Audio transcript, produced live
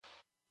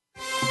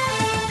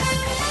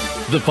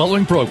The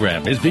following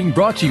program is being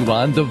brought to you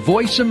on the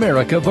Voice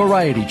America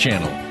Variety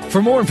Channel.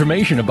 For more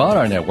information about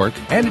our network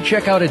and to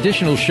check out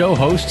additional show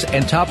hosts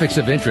and topics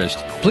of interest,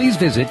 please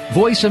visit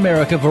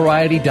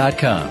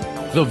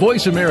voiceamericavariety.com. The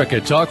Voice America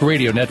Talk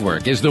Radio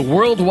Network is the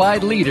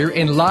worldwide leader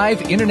in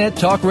live Internet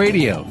talk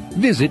radio.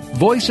 Visit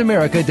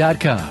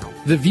voiceamerica.com.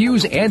 The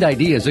views and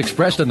ideas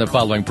expressed on the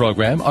following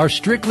program are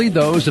strictly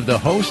those of the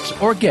hosts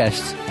or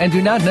guests and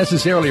do not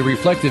necessarily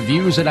reflect the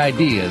views and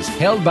ideas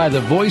held by the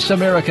Voice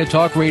America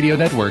Talk Radio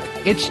Network,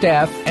 its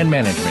staff, and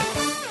management.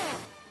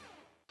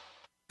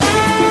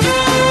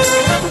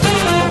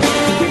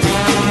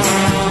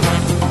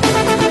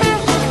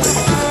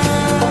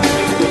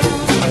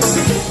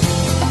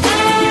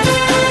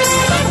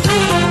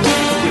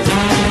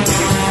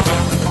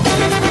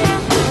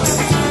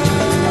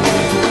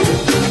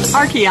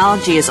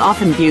 Archaeology is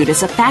often viewed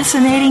as a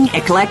fascinating,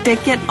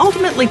 eclectic, yet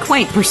ultimately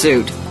quaint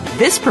pursuit.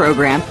 This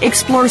program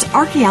explores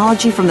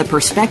archaeology from the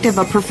perspective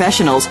of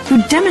professionals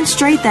who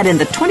demonstrate that in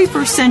the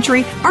 21st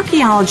century,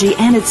 archaeology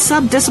and its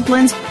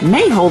subdisciplines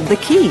may hold the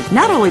key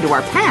not only to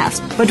our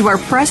past, but to our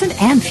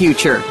present and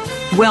future.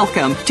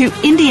 Welcome to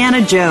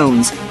Indiana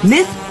Jones,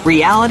 Myth,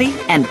 Reality,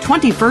 and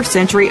 21st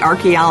Century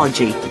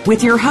Archaeology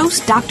with your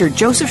host, Dr.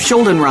 Joseph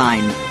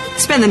Schuldenrein.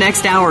 Spend the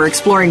next hour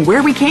exploring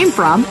where we came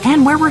from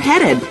and where we're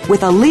headed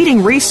with a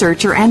leading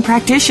researcher and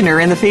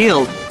practitioner in the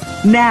field.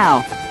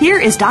 Now, here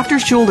is Dr.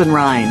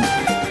 Schuldenrein.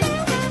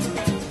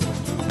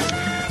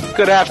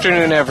 Good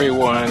afternoon,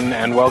 everyone,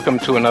 and welcome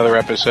to another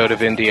episode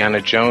of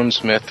Indiana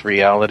Jones, Myth,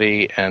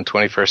 Reality, and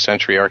 21st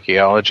Century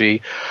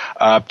Archaeology.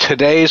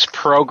 Today's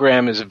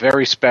program is a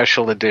very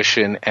special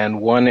edition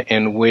and one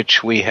in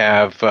which we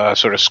have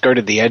sort of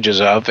skirted the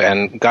edges of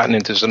and gotten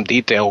into some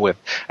detail with,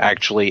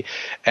 actually.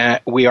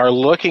 We are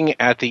looking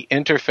at the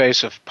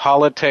interface of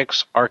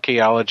politics,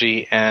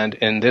 archaeology, and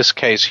in this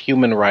case,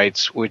 human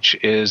rights, which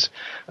is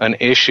an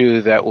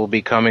issue that will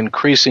become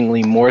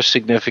increasingly more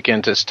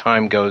significant as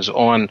time goes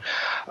on.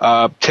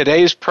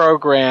 Today's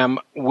program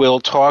will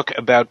talk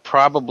about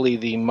probably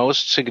the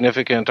most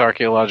significant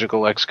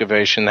archaeological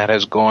excavation that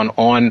has gone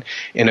on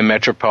in a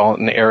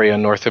metropolitan area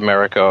in North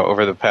America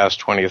over the past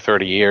 20 or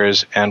 30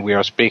 years, and we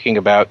are speaking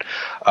about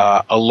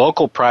a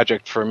local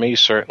project for me,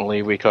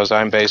 certainly, because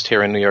I'm based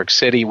here in New York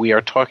City. We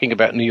are talking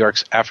about New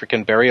York's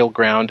African burial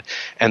ground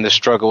and the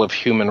struggle of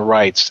human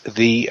rights.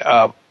 The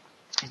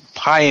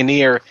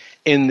pioneer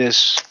in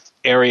this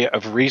area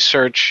of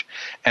research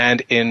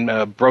and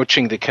in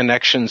broaching the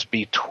connections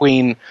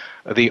between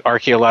the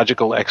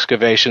archaeological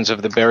excavations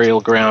of the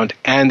burial ground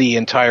and the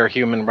entire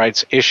human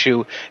rights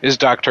issue is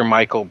Dr.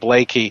 Michael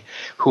Blakey,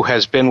 who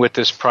has been with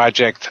this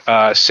project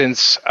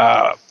since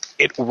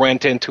it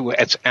went into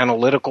its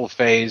analytical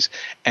phase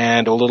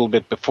and a little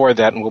bit before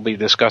that, and we'll be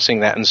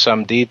discussing that in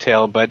some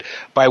detail. But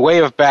by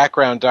way of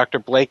background, Dr.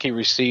 Blakey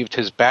received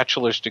his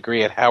bachelor's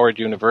degree at Howard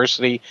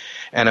University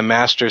and a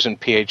master's and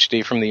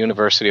PhD from the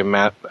University of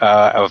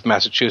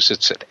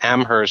Massachusetts at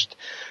Amherst.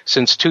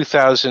 Since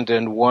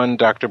 2001,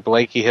 Dr.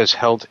 Blakey has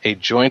held a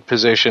joint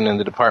position in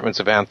the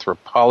Departments of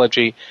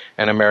Anthropology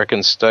and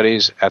American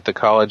Studies at the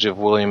College of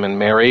William and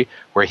Mary,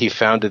 where he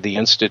founded the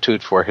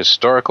Institute for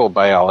Historical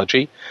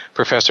Biology.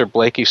 Professor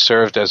Blakey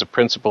served as a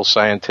principal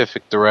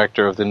scientific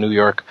director of the New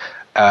York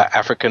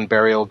African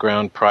Burial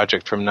Ground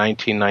Project from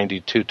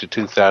 1992 to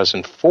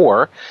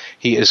 2004.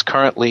 He is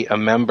currently a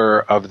member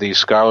of the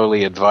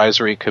Scholarly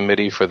Advisory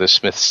Committee for the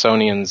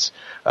Smithsonian's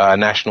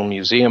National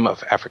Museum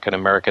of African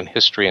American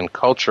History and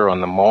Culture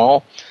on the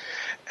Mall.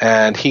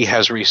 And he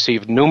has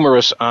received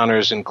numerous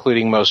honors,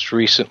 including most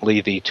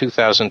recently the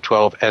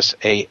 2012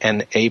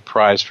 SANA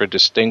Prize for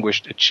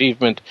Distinguished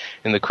Achievement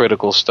in the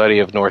Critical Study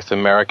of North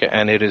America.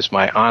 And it is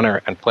my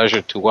honor and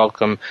pleasure to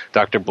welcome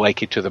Dr.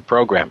 Blakey to the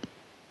program.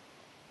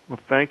 Well,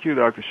 thank you,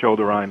 Dr.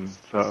 Schuldenrein.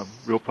 It's a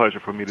real pleasure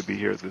for me to be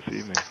here this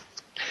evening.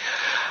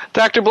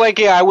 Dr.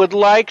 Blakey, I would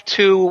like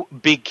to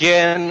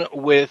begin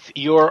with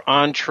your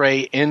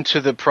entree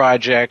into the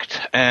project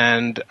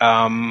and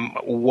how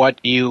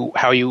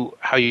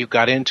you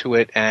got into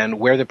it and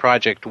where the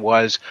project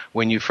was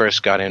when you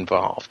first got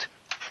involved.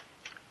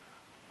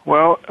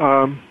 Well,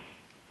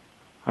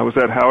 I was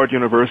at Howard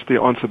University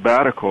on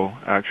sabbatical,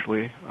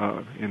 actually,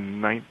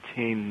 in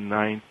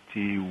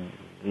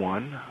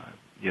 1991.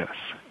 Yes,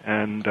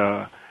 and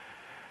I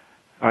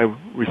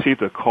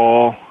received a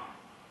call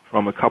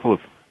from a couple of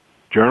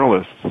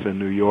journalists in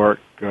New York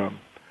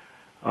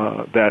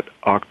that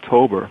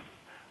October.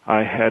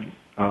 I had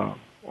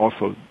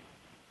also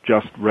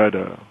just read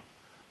a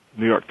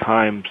New York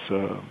Times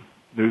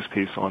news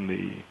piece on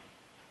the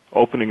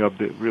opening of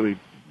the really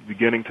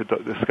beginning to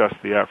discuss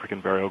the African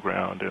burial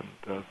ground, and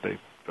they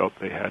felt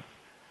they had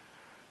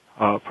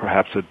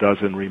perhaps a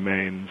dozen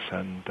remains,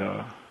 and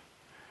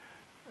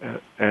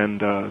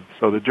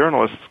so the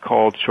journalists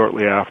called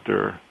shortly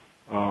after,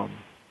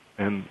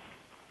 and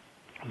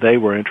they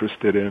were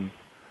interested in,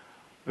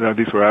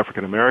 these were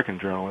African American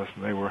journalists,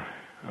 and they were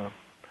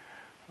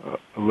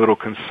a little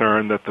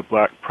concerned that the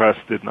black press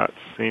did not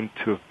seem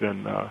to have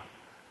been,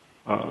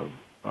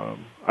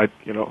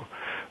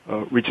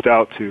 reached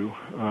out to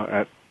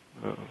at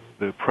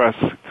the press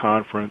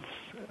conference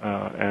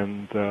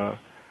and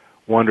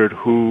wondered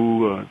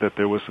who, that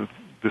there was a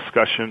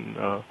discussion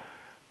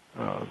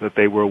that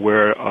they were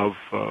aware of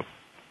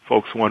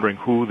folks wondering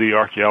who the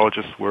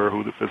archaeologists were,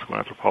 who the physical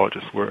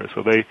anthropologists were.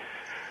 So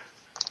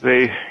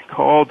they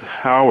called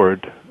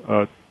Howard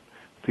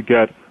to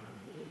get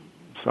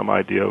some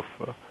idea of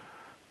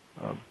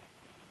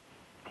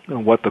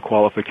what the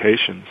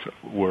qualifications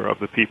were of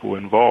the people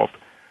involved.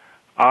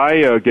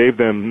 I gave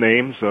them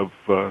names of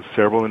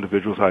several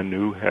individuals I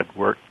knew had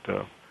worked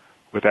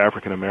with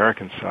African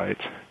American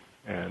sites,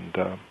 and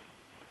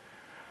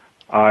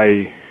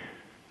I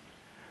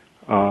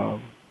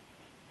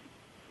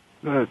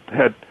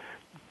had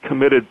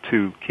committed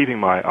to keeping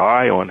my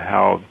eye on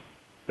how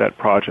that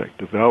project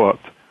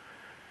developed.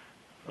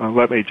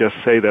 Let me just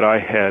say that I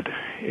had,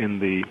 in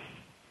the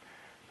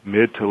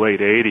mid to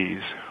late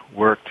 80s,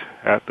 worked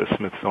at the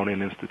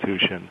Smithsonian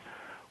Institution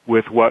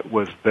with what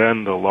was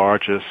then the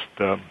largest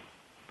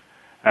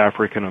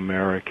African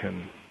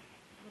American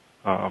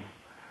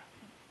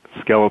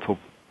skeletal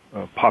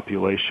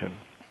population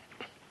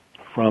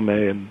from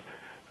a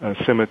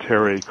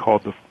cemetery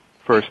called the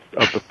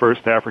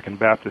First African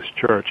Baptist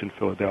Church in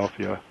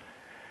Philadelphia,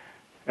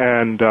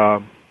 and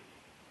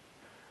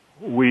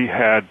we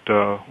had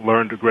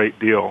learned a great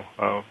deal.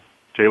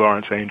 J.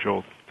 Lawrence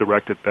Angel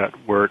directed that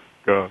work.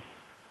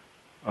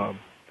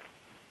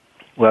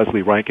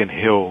 Leslie Rankin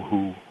Hill,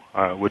 who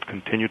would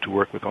continue to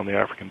work with on the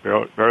African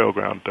burial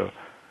ground,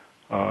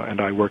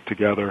 and I worked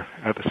together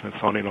at the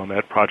Smithsonian on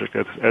that project,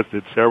 as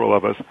did several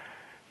of us.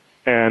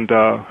 And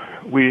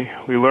we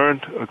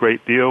learned a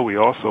great deal. We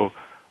also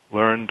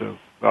learned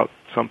about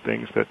some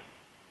things that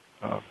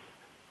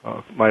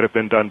might have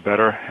been done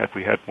better had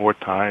we had more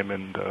time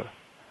and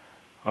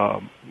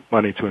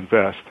money to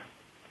invest.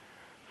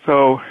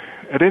 So,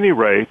 at any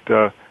rate,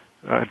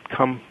 I'd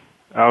come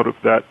out of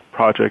that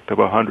project of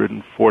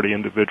 140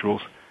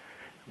 individuals.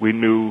 We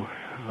knew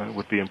it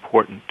would be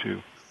important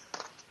to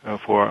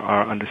for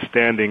our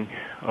understanding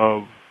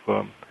of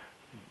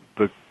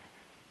the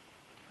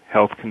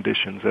health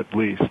conditions, at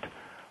least,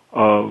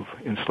 of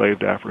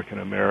enslaved African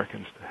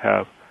Americans to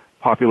have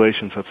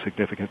populations of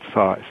significant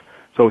size.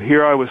 So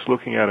here I was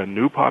looking at a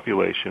new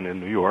population in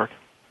New York,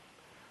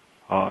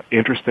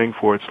 interesting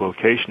for its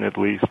location at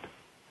least,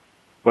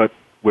 but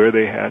where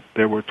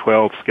there were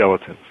 12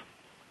 skeletons.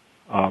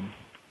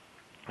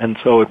 And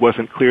so it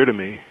wasn't clear to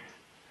me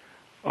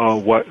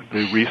what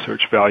the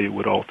research value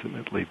would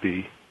ultimately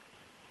be.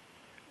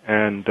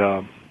 And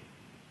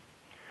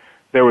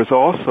there was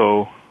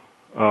also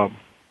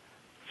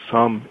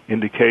some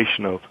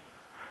indication of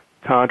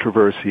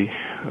controversy,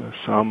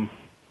 some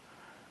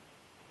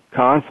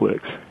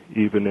conflicts,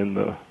 even in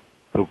the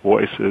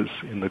voices,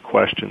 in the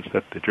questions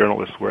that the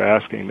journalists were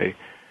asking me.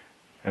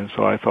 And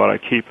so I thought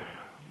I'd keep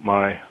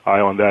my eye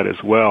on that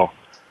as well.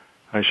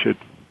 I should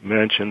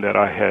mention that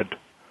I had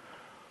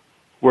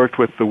worked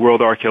with the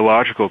World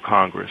Archaeological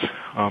Congress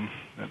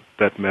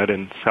that met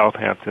in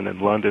Southampton in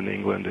London,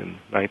 England in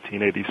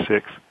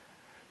 1986,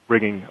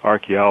 bringing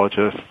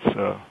archaeologists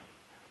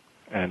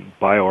and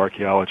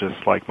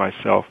bioarchaeologists like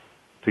myself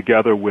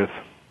together with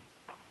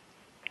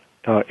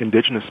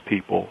indigenous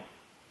people,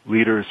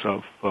 leaders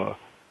of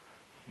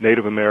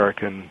Native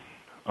American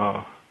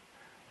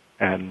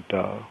and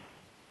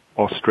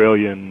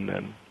Australian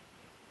and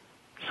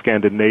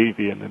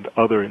Scandinavian and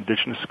other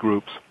indigenous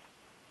groups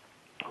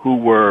who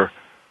were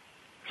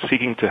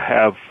seeking to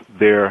have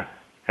their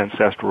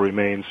ancestral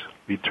remains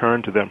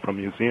returned to them from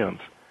museums.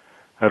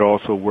 Had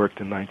also worked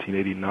in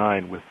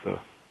 1989 with the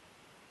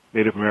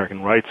Native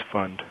American Rights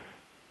Fund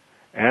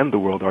and the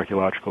World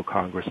Archaeological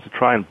Congress to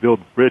try and build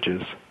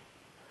bridges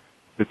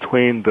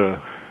between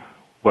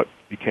what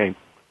became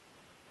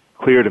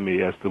clear to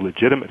me as the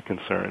legitimate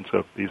concerns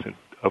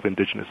of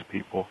indigenous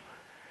people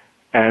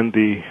and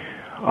the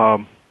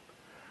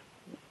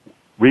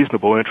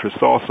reasonable interests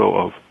also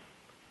of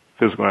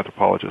physical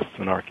anthropologists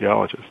and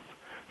archaeologists.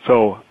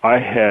 So I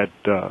had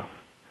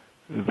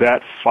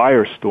that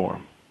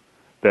firestorm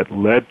that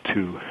led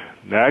to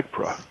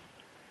NAGPRA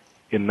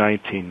in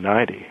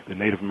 1990, the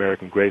Native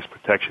American Graves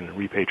Protection and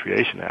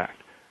Repatriation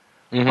Act,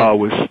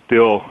 was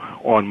still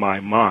on my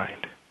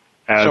mind.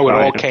 So it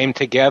all came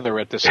together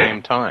at the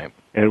same time.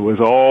 And it was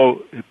all,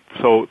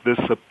 so this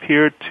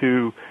appeared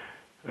to,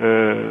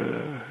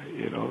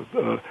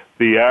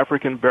 the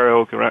African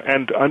burial,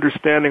 and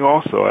understanding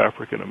also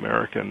African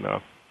American,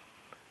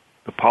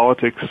 the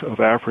politics of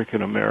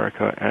African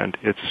America and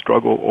its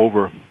struggle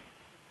over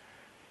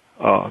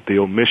the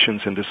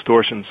omissions and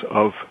distortions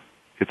of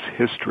its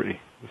history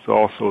was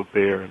also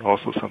there, and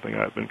also something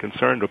I've been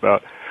concerned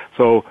about.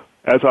 So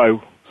I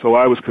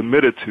was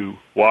committed to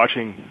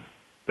watching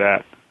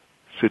that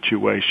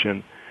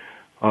situation,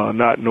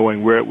 not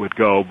knowing where it would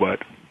go, but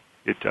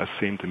it just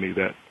seemed to me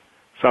that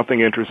something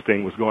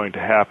interesting was going to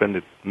happen.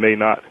 It may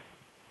not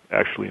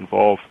actually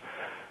involve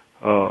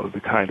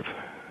the kind of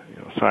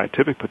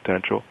scientific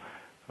potential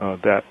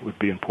that would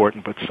be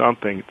important, but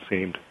something, it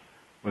seemed,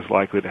 was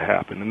likely to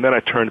happen. And then I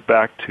turned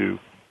back to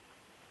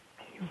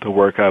the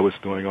work I was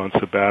doing on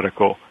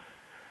sabbatical.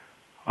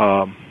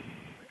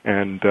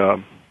 And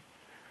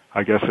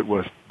I guess it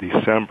was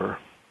December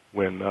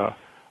when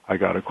I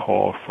got a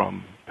call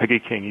from Peggy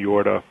King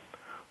Yorta,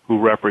 who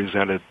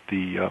represented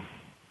the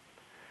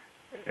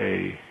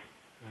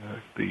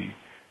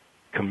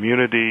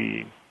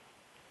community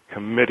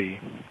committee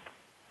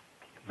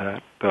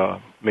that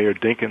Mayor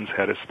Dinkins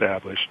had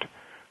established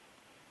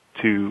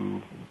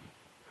to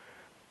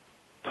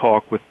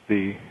talk with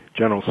the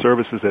General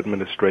Services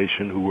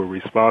Administration, who were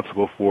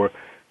responsible for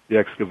the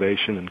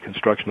excavation and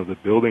construction of the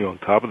building on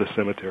top of the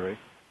cemetery.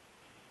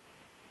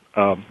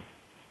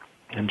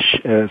 And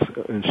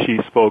she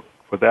spoke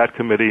for that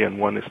committee and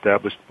one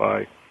established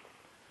by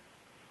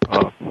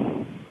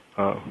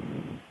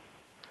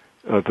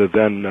the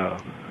then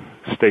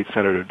State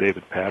Senator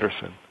David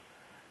Patterson.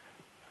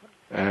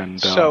 And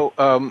so,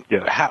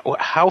 yes.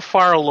 how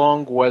far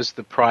along was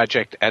the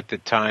project at the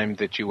time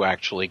that you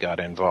actually got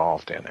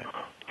involved in it?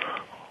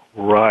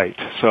 Right.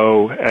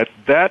 So at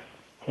that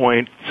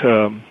point,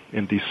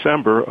 in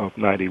December of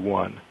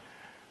 '91,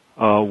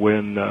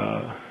 when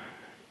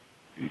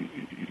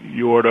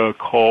Yorta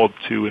called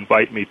to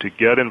invite me to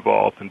get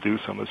involved and do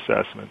some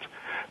assessments,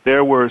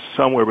 there were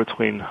somewhere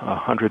between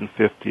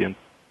 150 and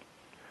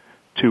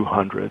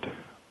 200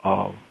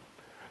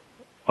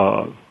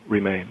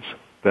 remains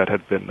that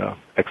had been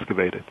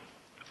excavated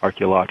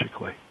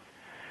archaeologically.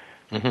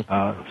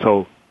 Mm-hmm.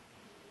 So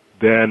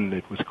then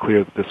it was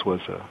clear that this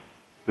was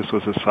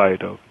a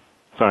site of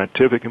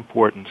scientific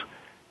importance,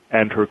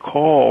 and her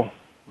call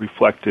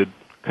reflected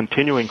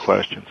continuing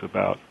questions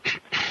about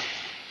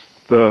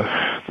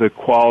the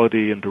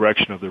quality and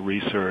direction of the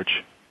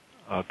research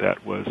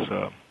that was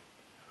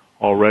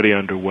already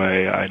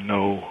underway. I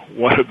know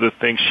one of the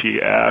things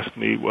she asked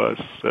me was,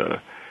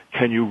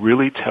 can you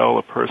really tell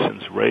a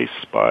person's race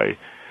by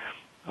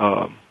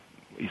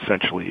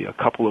essentially a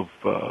couple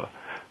of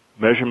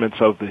measurements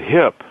of the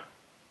hip?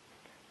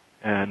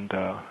 And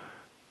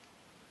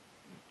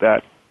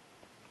that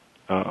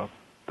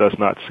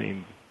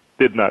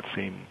did not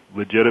seem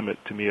legitimate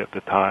to me at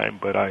the time,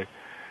 but I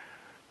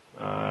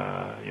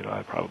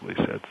probably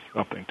said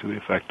something to the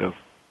effect of,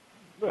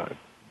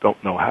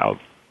 don't know how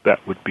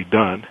that would be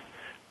done.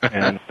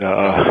 And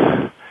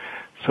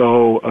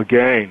so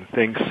again,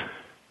 things,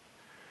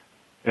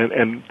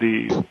 and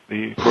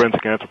the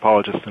forensic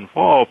anthropologists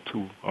involved,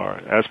 who are,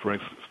 as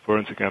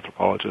forensic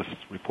anthropologists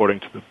reporting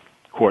to the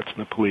courts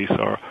and the police,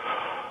 are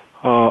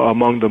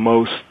among the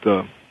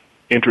most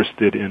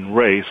interested in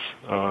race.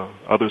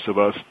 Others of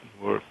us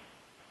were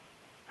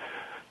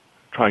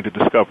trying to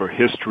discover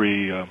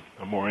history, are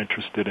more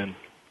interested in,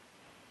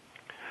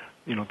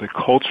 the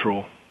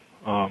cultural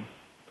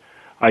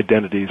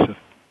identities of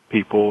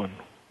people, and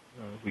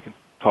we can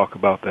talk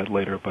about that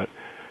later. But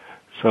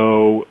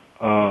so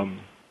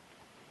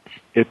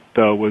it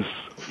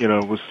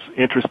was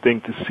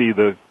interesting to see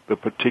the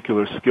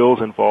particular skills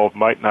involved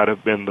might not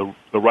have been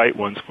the right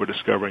ones for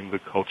discovering the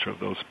culture of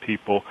those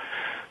people.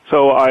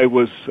 So I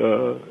was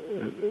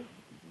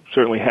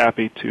certainly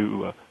happy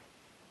to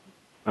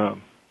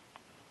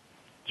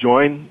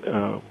join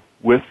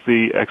with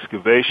the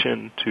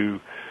excavation to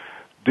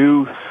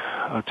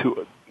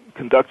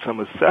conduct some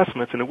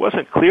assessments, and it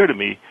wasn't clear to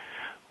me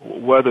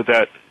whether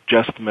that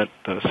just meant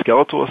a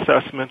skeletal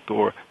assessment,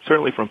 or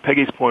certainly from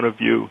Peggy's point of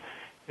view,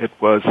 it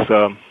was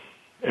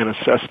an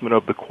assessment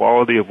of the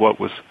quality of what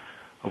was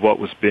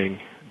being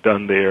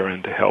done there,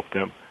 and to help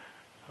them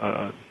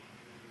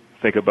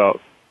think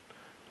about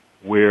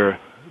where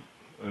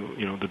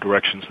the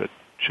directions that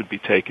should be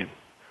taken.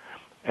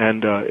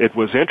 And it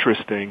was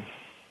interesting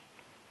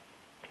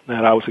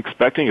that I was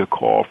expecting a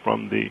call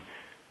from the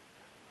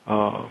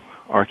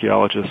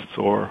archaeologists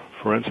or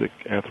forensic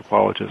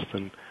anthropologists,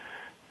 and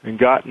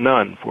got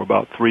none for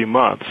about 3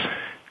 months.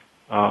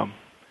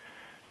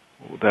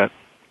 That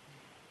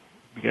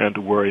began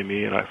to worry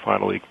me, and I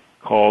finally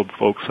called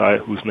folks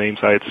whose names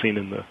I had seen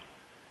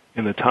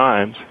in the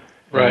Times.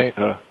 Right.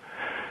 And,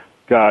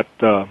 got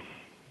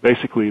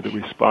basically the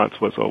response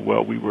was, "Oh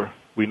well,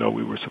 we know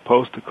we were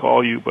supposed to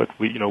call you, but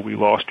we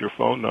lost your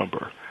phone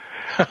number,"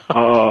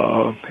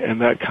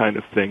 and that kind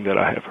of thing that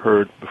I have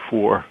heard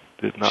before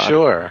did not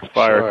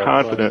inspire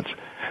confidence.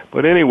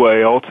 But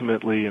anyway,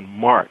 ultimately in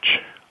March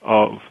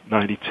of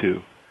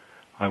 '92,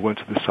 I went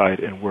to the site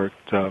and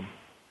worked.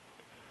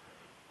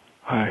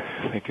 I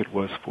think it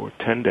was for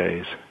 10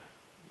 days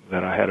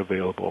that I had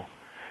available,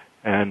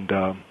 and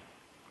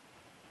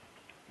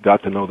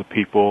got to know the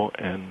people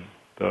and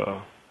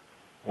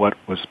what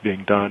was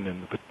being done,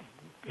 and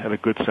had a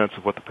good sense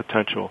of what the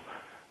potential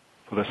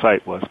for the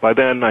site was. By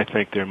then, I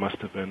think there must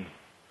have been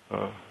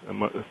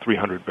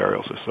 300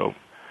 burials or so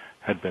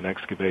had been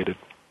excavated.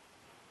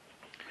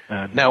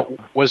 And now,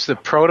 was the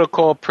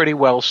protocol pretty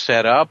well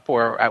set up,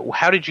 or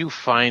how did you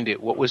find it?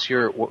 What was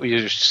your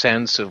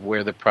sense of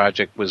where the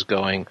project was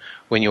going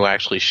when you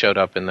actually showed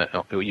up in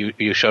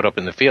you showed up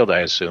in the field? I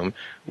assume.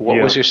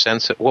 What was your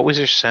sense? What was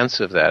your sense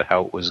of that?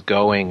 How it was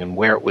going, and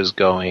where it was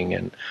going,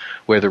 and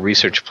where the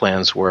research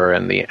plans were,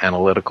 and the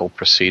analytical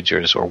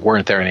procedures, or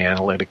weren't there any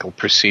analytical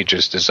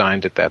procedures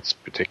designed at that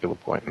particular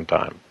point in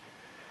time?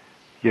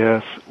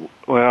 Yes.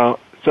 Well,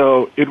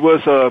 So it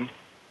was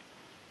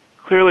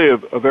clearly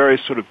a very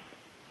sort of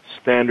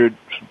standard,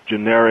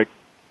 generic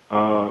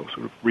sort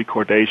of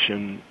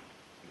recordation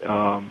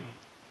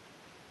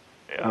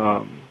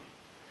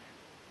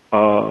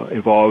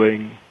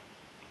involving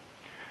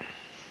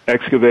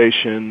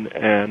excavation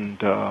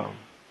and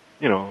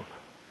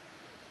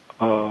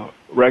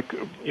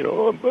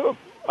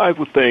I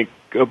would think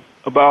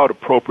about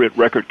appropriate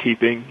record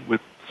keeping,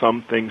 with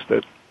some things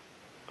that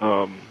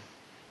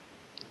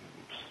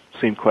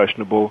seem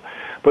questionable.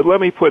 But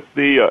let me put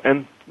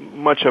and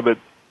much of it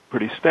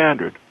pretty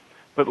standard.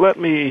 But let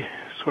me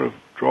sort of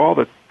draw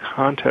the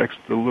context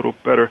a little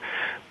better.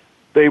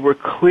 They were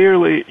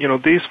clearly,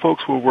 these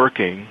folks were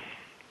working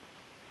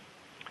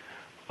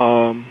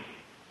 11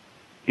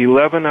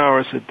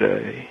 hours a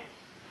day,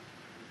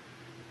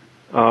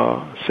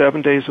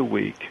 7 days a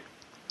week.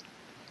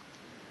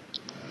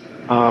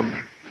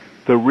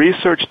 The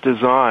research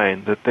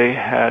design that they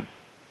had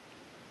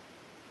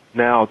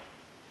now,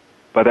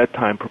 by that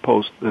time,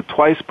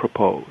 twice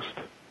proposed,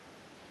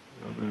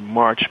 in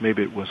March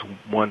maybe it was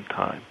one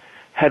time,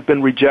 had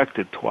been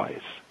rejected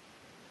twice.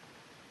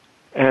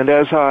 And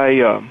as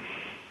I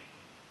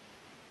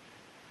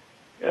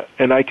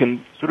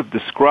can sort of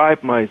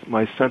describe my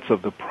sense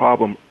of the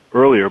problem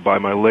earlier by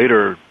my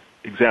later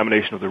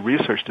examination of the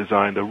research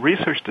design. The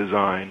research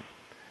design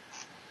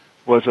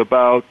was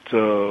about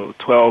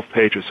 12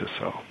 pages or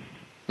so.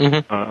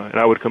 Mm-hmm. And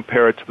I would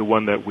compare it to the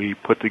one that we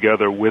put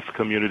together with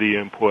community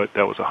input.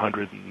 That was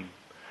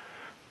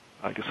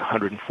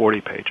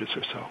 140 pages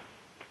or so.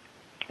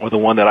 Or the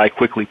one that I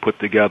quickly put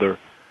together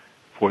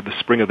for the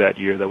spring of that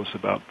year, that was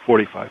about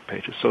 45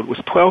 pages. So it was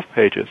 12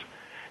 pages.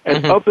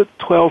 And of the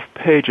 12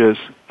 pages,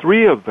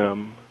 3 of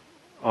them,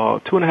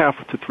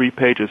 2.5 to 3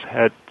 pages,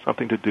 had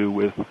something to do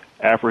with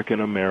African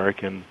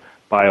American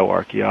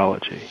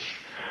bioarchaeology.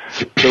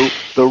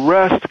 The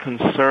rest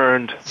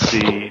concerned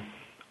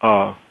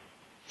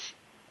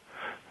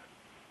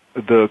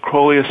the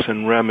Crolius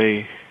and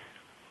Remy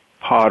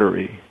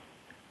pottery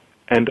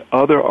and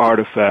other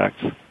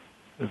artifacts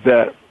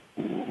that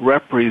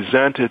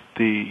represented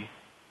the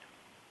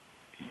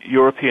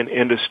European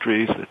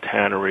industries, the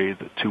tannery,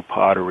 the 2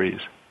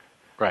 potteries,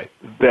 right,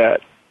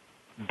 that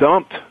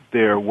dumped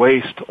their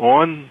waste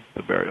on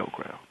the burial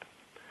ground.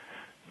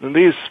 And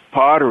the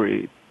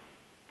pottery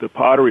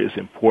is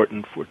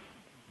important for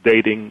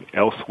dating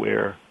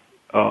elsewhere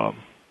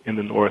in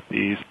the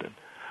Northeast, and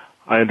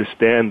I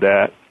understand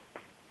that.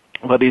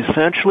 But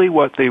essentially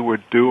what they were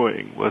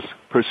doing was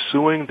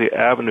pursuing the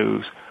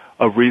avenues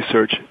of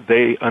research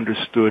they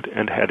understood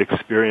and had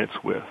experience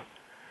with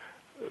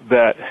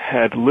that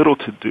had little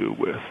to do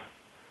with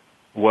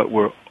what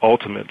were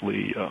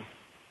ultimately,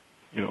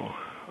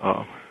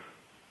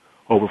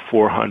 over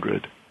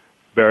 400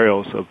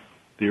 burials of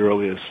the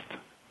earliest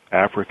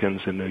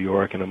Africans in New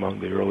York and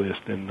among the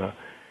earliest in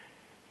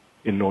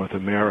North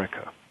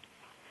America.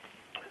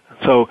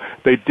 So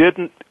they did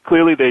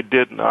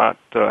not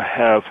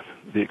have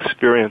the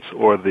experience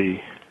or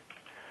the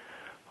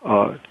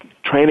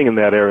training in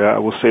that area. I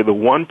will say the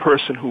one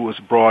person who was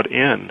brought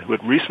in, who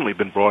had recently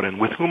been brought in,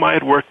 with whom I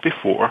had worked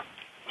before,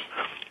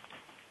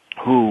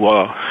 who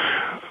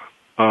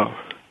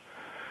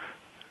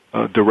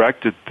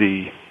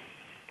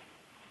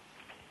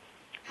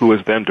who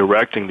was then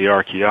directing the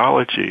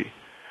archaeology,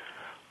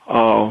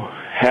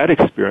 had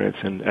experience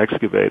in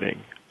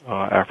excavating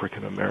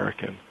African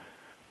American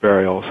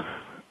burials,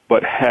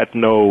 but had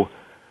no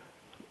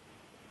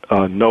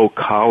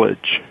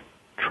college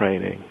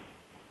training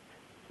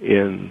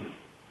in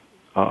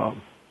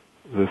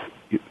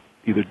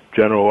either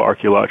general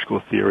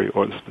archaeological theory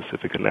or the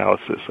specific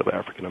analysis of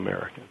African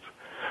Americans.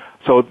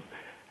 So,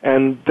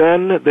 and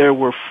then there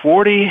were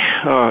 40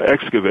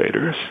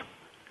 excavators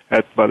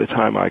by the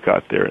time I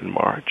got there in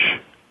March.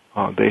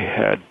 They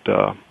had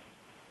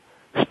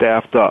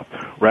staffed up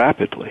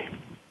rapidly,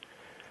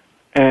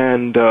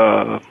 and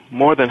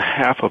more than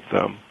half of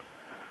them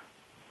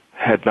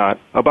had not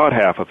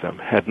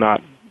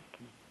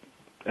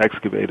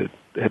excavated,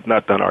 had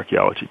not done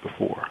archaeology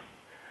before.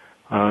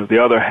 The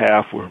other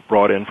half were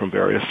brought in from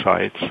various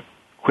sites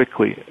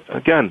quickly.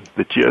 Again,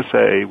 the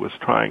GSA was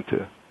trying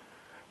to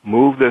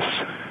move the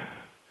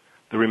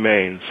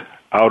remains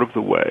out of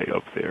the way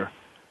of their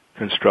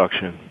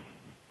construction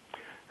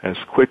as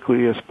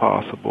quickly as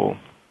possible.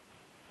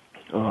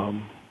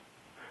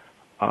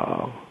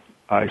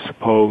 I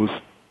suppose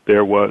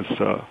there was,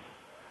 the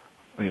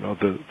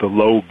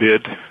low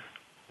bid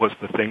was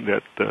the thing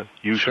that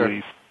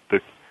usually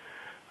the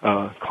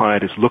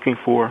client is looking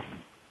for.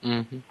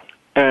 Mm-hmm.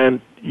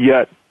 And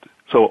yet,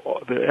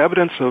 so the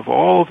evidence of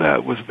all of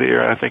that was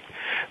there. I think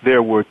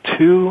there were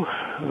 2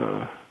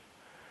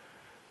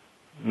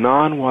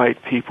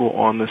 non-white people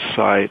on the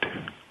site,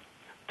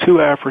 2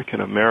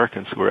 African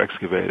Americans who were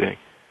excavating,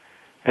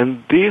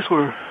 and these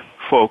were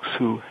folks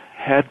who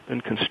had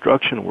been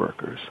construction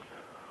workers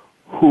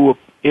who,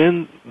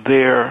 in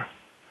their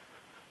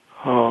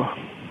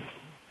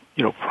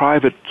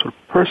private sort of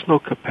personal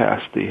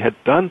capacity, had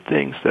done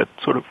things that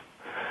sort of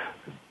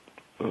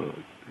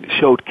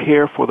showed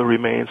care for the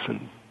remains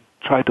and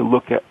tried to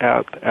look at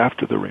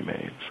after the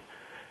remains.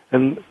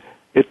 And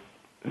it's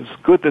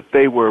good that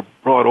they were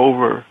brought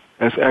over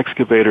as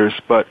excavators,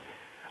 but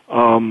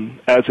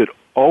as it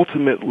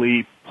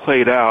ultimately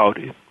played out,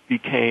 it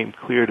became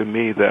clear to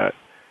me that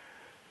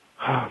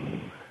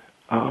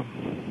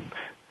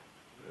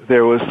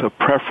there was a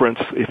preference,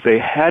 if they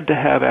had to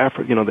have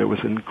there was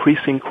an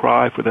increasing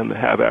cry for them to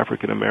have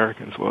African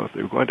Americans. Well, if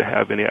they were going to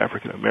have any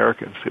African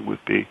Americans, it would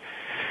be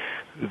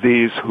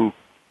these who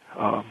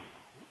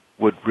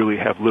would really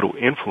have little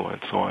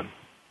influence on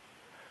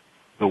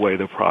the way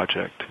the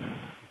project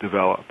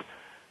developed.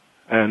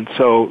 And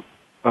so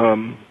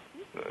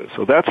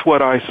that's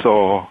what I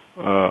saw,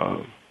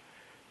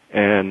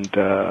 and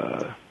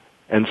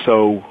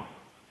so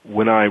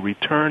when I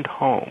returned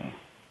home,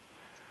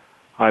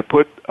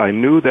 I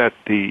knew that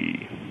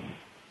the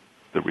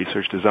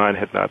research design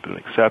had not been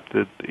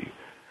accepted, the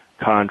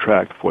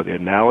contract for the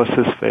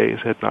analysis phase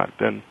had not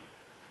been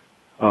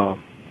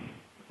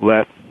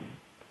let.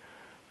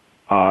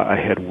 I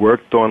had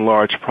worked on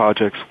large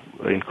projects,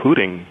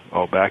 including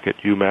back at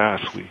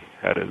UMass, we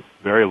had a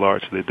very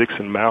large, the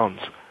Dixon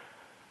Mounds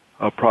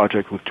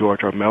project with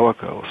George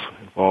Armelicos,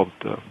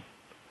 involved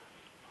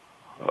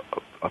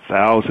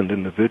 1,000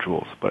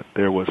 individuals, but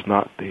there was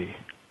not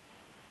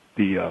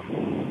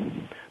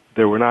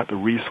there were not the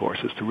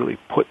resources to really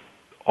put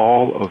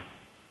all of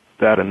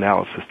that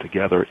analysis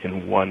together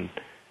in one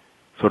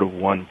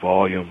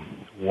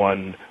volume,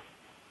 one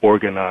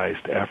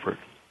organized effort.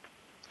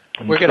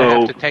 We're going to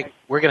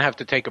have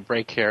to take a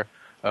break here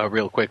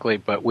real quickly,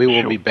 but we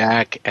will be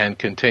back and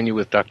continue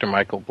with Dr.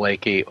 Michael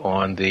Blakey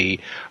on the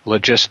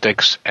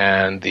logistics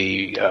and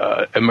the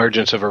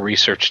emergence of a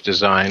research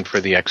design for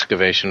the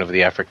excavation of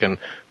the African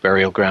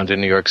burial ground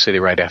in New York City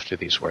right after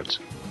these words.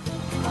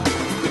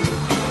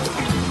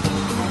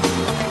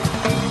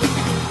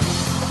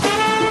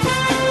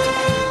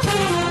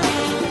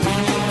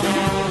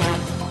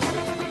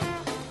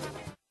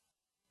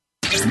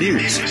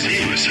 News,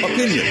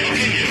 opinion,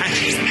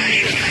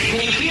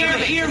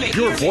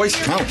 your voice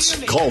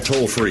counts. Call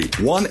toll-free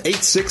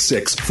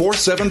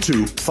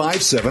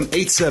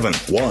 1-866-472-5787.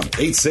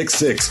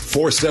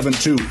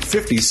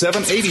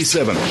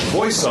 1-866-472-5787.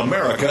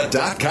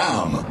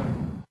 VoiceAmerica.com.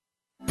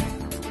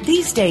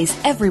 These days,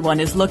 everyone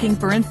is looking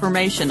for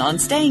information on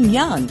staying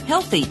young,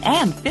 healthy,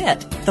 and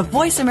fit. The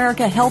Voice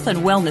America Health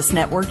and Wellness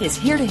Network is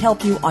here to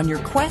help you on your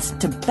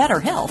quest to better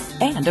health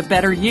and a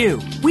better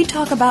you. We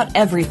talk about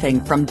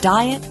everything from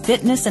diet,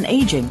 fitness, and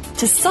aging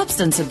to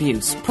substance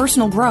abuse,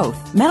 personal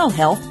growth, mental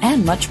health,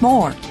 and much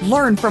more.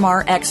 Learn from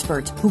our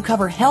experts who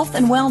cover health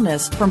and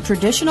wellness from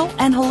traditional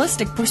and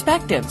holistic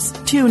perspectives.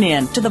 Tune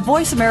in to the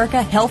Voice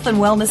America Health and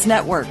Wellness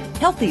Network.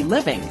 Healthy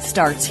living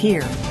starts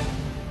here.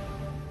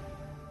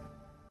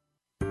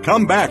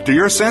 Come back to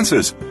your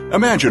senses.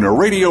 Imagine a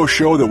radio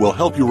show that will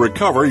help you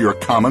recover your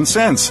common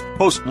sense.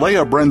 Host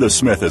Leah Brenda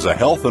Smith is a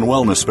health and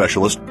wellness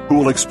specialist who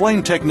will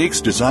explain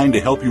techniques designed to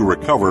help you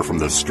recover from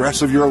the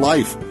stress of your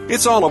life.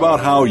 It's all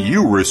about how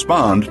you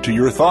respond to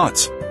your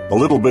thoughts. A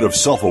little bit of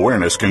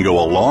self-awareness can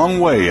go a long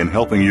way in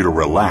helping you to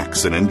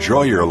relax and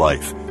enjoy your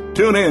life.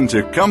 Tune in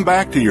to Come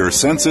Back to Your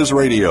Senses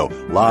Radio,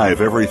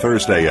 live every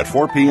Thursday at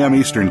 4 p.m.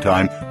 Eastern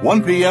Time,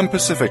 1 p.m.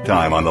 Pacific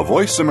Time on the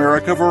Voice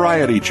America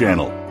Variety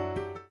Channel.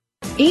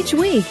 Each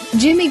week,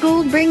 Jimmy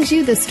Gould brings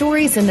you the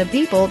stories and the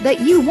people that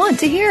you want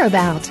to hear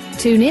about.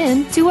 Tune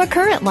in to A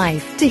Current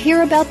Life to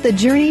hear about the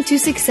journey to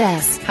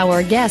success, how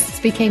our guests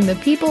became the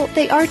people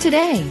they are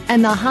today,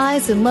 and the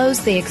highs and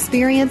lows they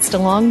experienced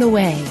along the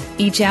way.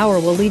 Each hour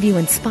will leave you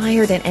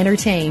inspired and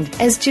entertained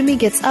as Jimmy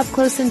gets up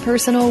close and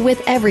personal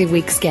with every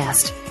week's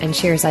guest and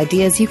shares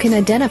ideas you can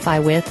identify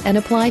with and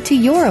apply to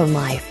your own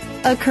life.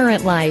 A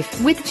Current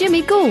Life with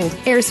Jimmy Gould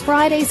airs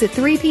Fridays at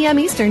 3 p.m.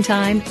 Eastern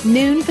Time,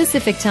 noon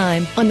Pacific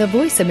Time on the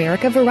Voice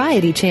America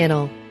Variety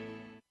Channel.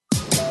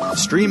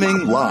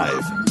 Streaming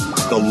live,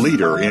 the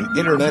leader in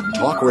Internet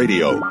talk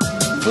radio,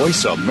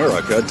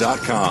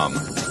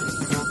 VoiceAmerica.com.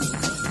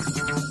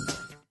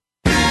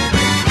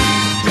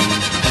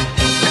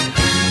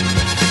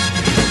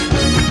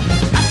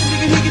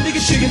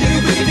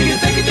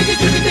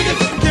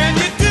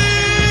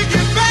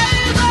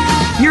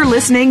 You're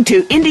listening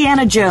to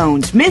Indiana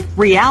Jones, Myth,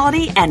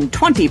 Reality, and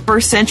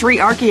 21st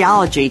Century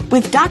Archaeology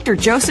with Dr.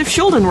 Joseph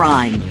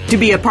Schuldenrein. To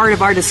be a part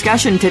of our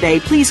discussion today,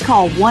 please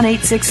call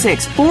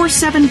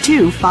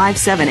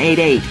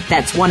 1-866-472-5788.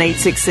 That's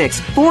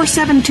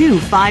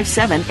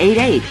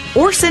 1-866-472-5788.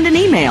 Or send an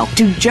email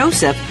to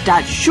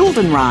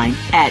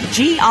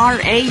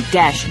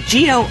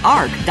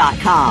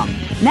joseph.schuldenrein@gra-goarc.com.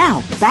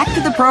 Now, back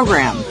to the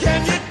program.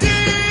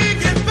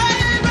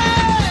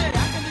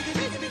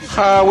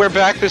 We're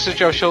back. This is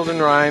Joe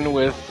Schuldenrein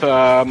with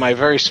my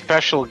very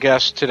special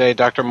guest today,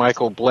 Dr.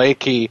 Michael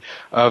Blakey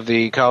of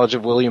the College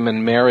of William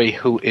and Mary,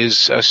 who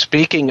is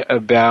speaking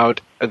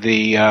about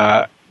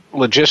the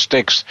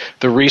logistics,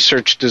 the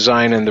research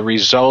design, and the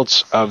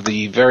results of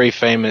the very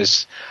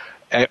famous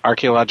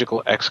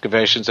archaeological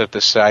excavations at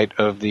the site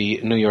of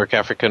the New York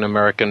African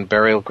American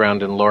Burial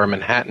Ground in Lower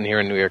Manhattan here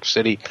in New York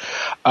City.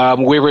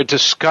 We were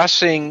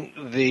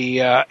discussing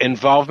the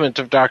involvement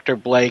of Dr.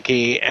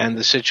 Blakey and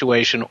the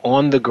situation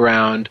on the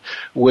ground,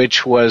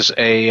 which was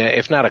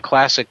if not a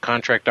classic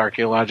contract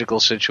archaeological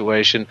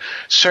situation,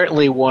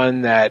 certainly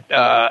one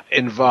that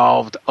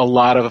involved a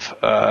lot of,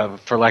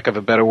 for lack of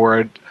a better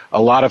word,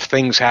 a lot of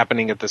things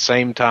happening at the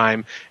same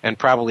time, and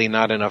probably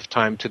not enough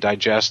time to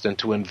digest and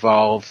to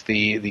involve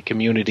the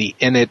community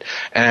in it.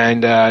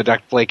 And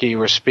Dr. Blakey, you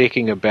were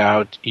speaking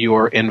about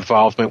your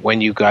involvement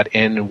when you got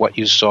in and what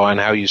you saw and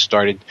how you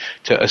started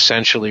to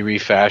essentially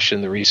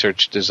refashion the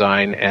research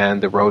design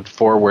and the road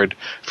forward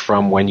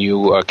from when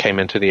you came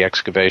into the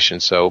excavation.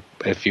 So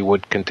if you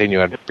would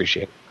continue, I'd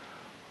appreciate it.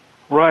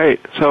 Right.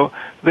 So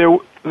there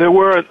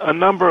were a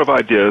number of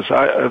ideas.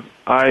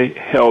 I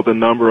held a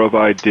number of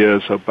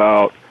ideas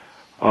about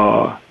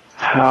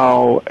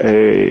how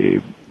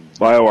a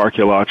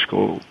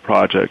bioarchaeological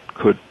project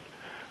could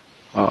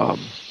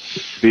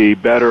be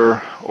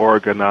better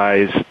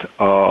organized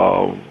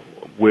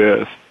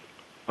with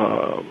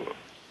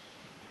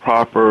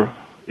proper,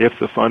 if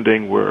the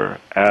funding were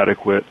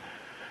adequate,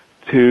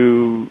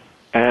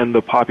 and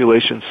the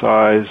population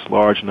size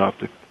large enough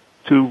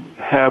to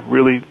have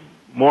really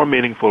more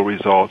meaningful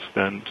results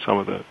than some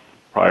of the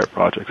prior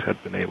projects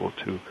had been able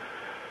to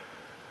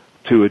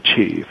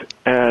achieve.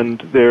 And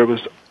there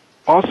was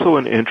also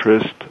an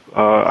interest,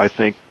 I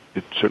think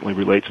it certainly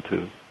relates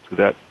to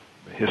that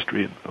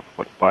history of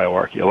what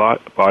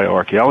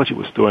bioarchaeology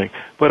was doing,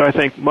 but I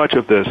think much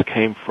of this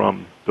came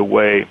from the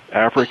way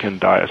African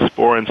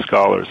diasporan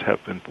scholars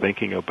have been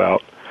thinking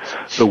about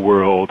the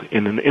world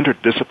in an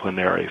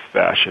interdisciplinary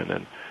fashion,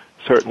 and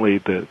certainly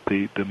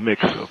the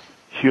mix of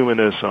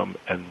humanism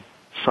and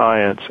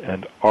science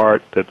and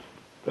art, that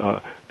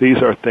these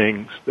are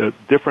things,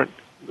 different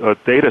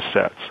data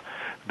sets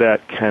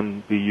that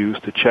can be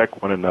used to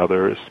check one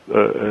another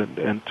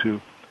and to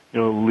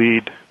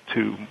lead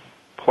to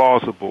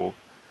plausible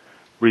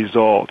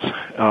results.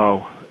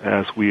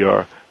 As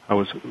I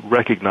was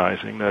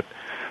recognizing that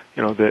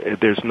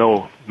there's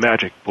no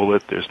magic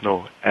bullet, there's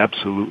no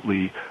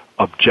absolutely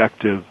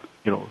objective,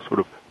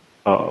 sort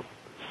of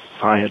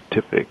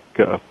scientific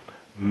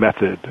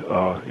method.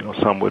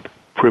 Some would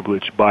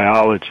privilege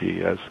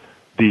biology as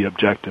the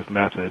objective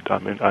method. I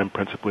mean, I'm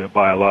principally a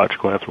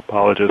biological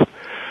anthropologist.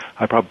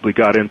 I probably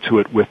got into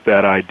it with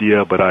that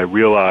idea, but I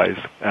realized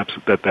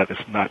that is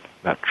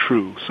not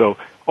true. So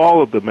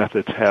all of the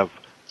methods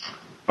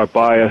are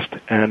biased,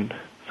 and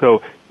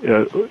so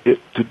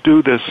to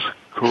do this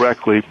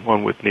correctly,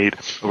 one would need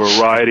a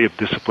variety of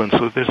disciplines.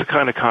 So there's a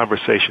kind of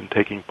conversation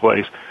taking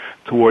place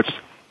towards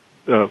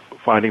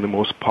finding the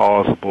most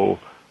plausible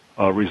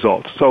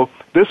results. So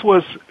this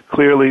was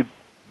clearly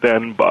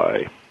then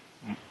by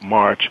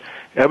March,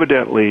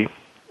 evidently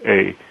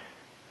a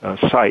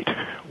site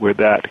where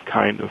that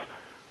kind of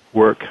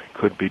work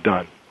could be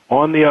done.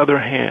 On the other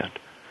hand,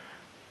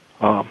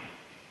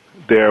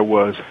 there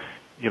was,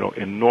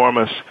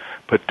 enormous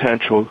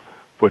potential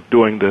for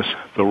doing this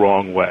the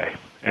wrong way.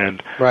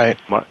 And right.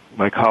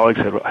 my colleagues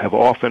have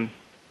often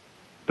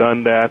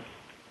done that.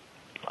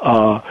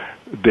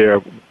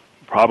 There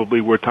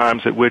probably were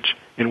times in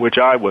which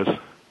I was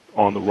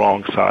on the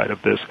wrong side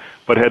of this,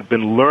 but had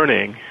been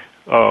learning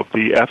of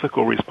the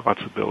ethical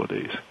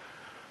responsibilities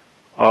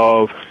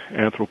of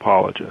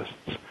anthropologists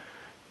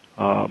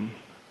in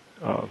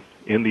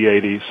the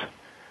 80s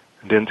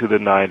and into the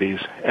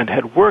 90s, and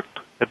had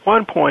at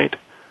one point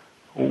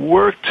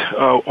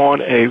on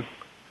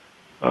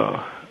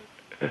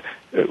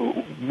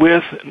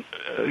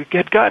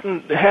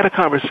had a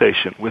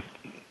conversation with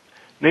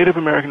Native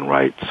American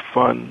Rights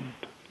Fund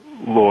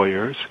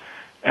lawyers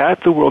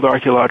at the World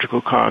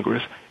Archaeological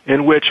Congress,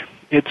 in which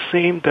it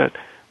seemed that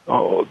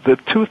the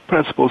two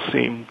principles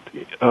seemed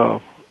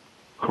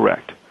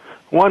correct.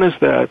 One is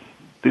that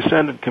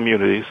descendant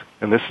communities,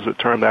 and this is a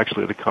term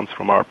actually that comes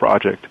from our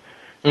project,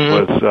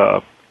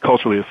 was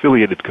culturally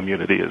affiliated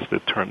community is the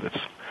term that's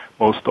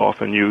most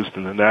often used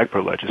in the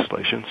NAGPRA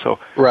legislation. So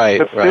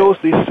those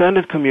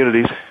descendant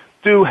communities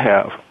do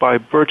have, by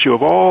virtue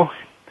of all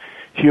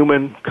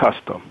human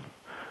custom,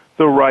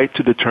 the right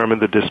to determine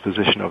the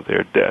disposition of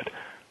their dead.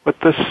 But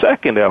the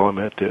second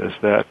element is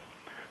that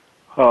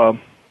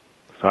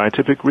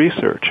scientific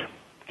research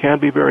can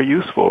be very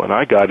useful, and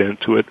I got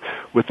into it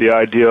with the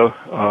idea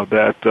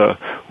that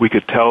we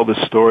could tell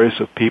the stories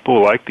of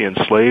people like the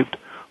enslaved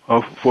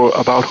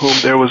about whom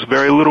there was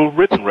very little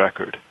written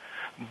record,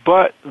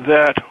 but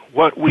that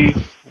what we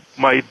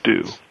might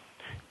do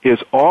is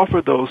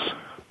offer those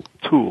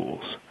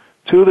tools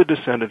to the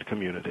descendant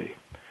community,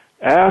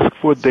 ask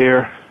for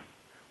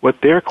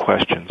what their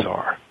questions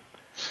are,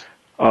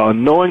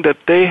 knowing that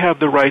they have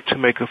the right to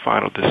make a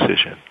final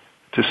decision,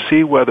 to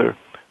see whether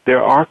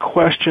there are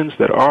questions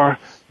that our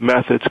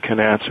methods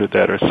can answer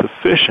that are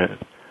sufficient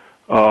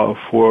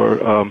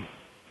for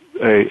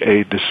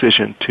a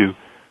decision to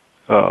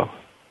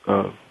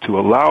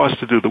allow us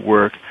to do the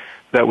work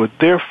that would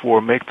therefore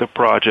make the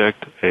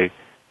project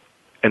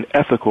an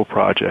ethical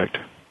project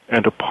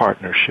and a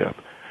partnership.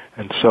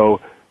 And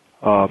so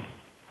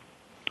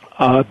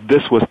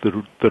this was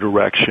the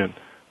direction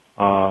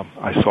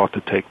I sought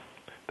to take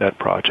that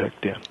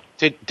project in.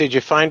 Did you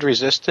find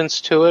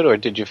resistance to it, or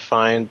did you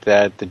find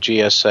that the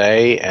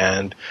GSA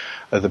and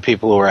the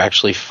people who were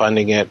actually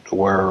funding it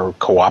were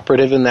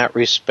cooperative in that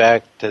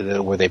respect?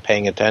 Were they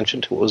paying attention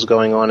to what was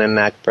going on in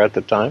NACPRA at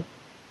the time?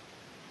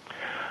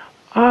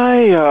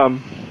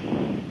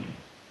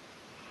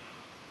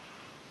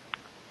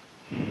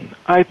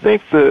 I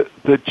think the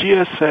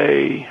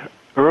GSA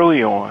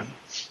early on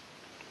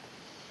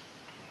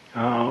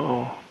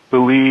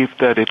believed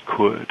that it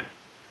could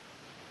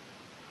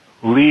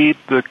lead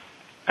the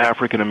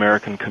African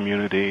American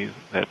community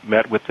that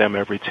met with them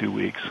every 2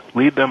 weeks,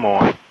 lead them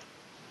on,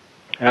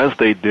 as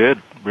they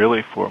did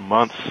really for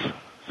months,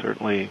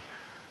 certainly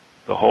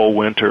the whole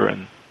winter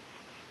and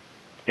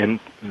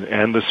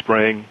the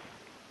spring,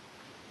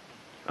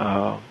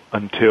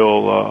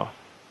 until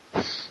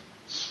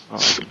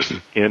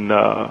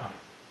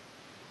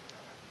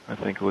I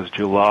think it was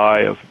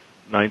July of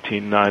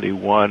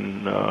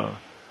 1991,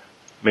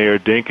 Mayor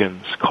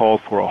Dinkins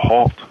called for a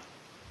halt,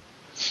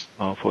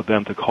 for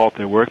them to halt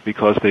their work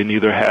because they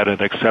neither had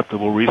an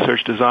acceptable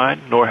research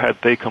design nor had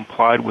they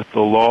complied with the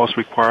law's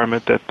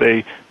requirement that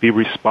they be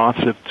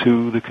responsive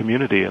to the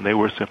community, and they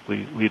were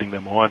simply leading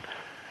them on.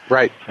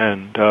 Right.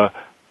 And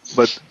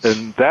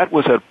that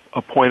was at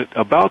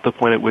about the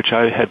point at which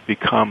I had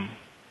become.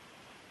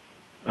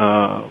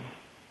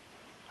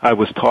 I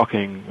was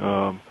talking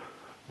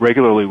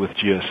regularly with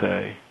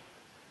GSA,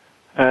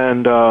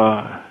 and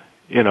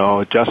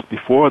just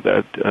before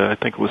that, I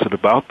think it was at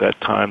about that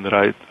time that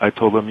I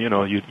told them,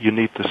 you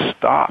need to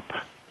stop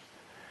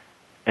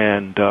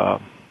and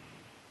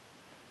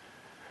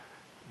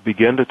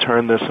begin to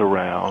turn this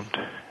around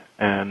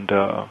and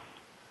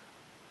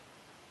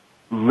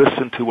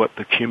listen to what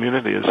the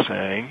community is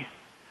saying,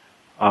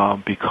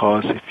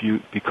 because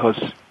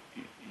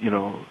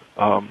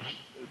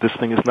this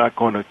thing is not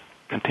going to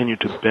continue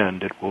to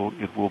bend. It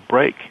will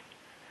break,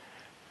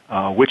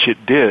 which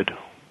it did.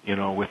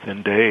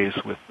 Within days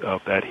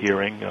of that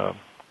hearing,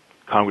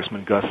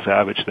 Congressman Gus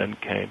Savage then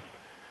came,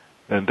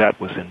 and that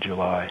was in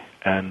July,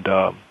 and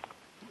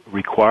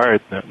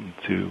required them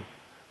to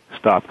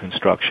stop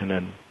construction.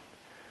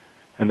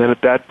 And then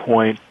at that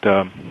point,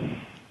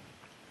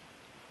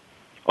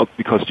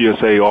 because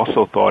GSA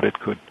also thought it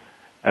could,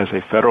 as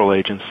a federal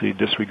agency,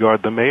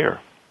 disregard the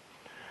mayor.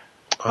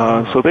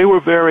 So they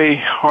were very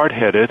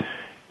hard-headed.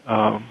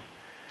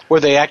 Were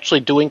they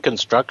actually doing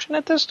construction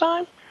at this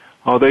time?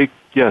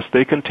 Yes,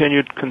 they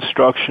continued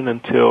construction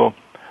until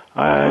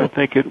I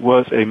think it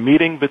was a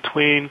meeting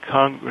between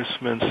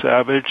Congressman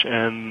Savage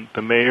and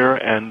the mayor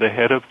and the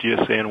head of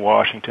GSA in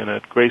Washington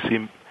at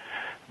Gracie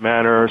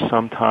Manor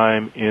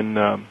sometime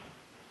in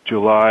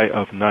July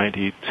of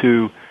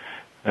 '92.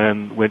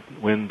 And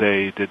when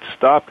they did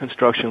stop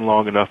construction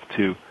long enough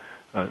to,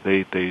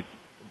 they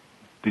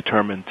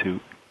determined to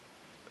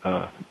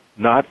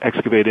not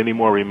excavate any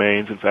more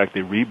remains. In fact,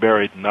 they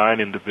reburied 9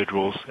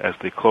 individuals as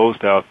they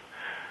closed out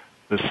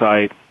the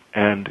site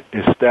and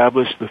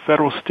established the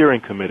Federal Steering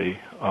Committee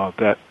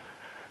that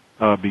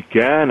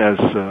began as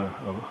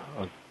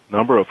a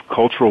number of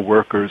cultural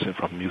workers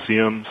from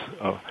museums,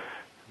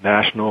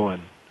 national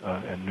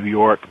and New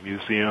York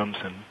museums,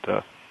 and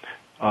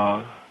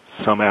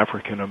some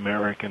African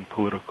American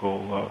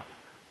political,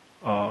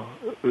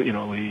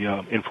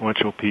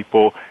 influential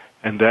people.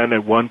 And then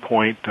at one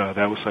point,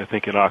 that was I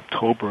think in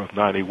October of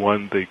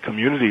 '91, the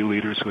community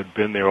leaders who had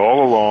been there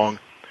all along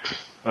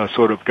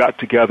sort of got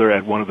together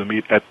at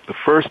at the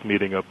first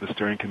meeting of the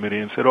steering committee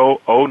and said,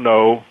 "Oh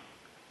no,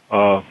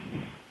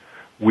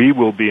 we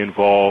will be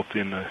involved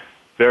in a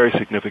very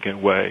significant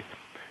way,"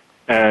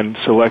 and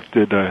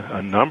selected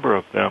a number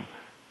of them.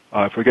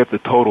 I forget the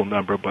total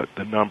number, but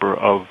the number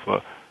of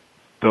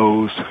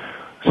those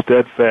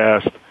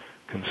steadfast,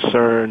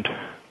 concerned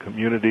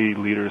community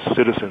leaders,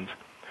 citizens,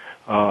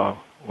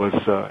 was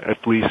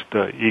at least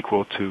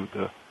equal to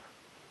the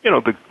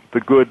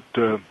good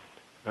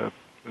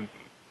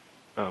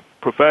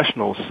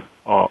professionals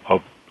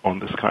on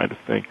this kind of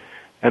thing.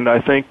 And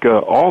I think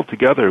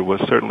altogether it was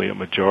certainly a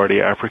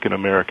majority African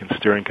American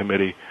steering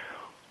committee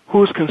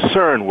whose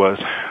concern was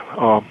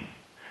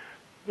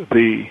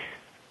the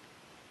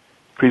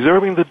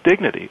preserving the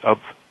dignity of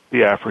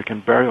the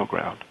African burial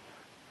ground,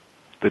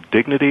 the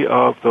dignity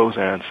of those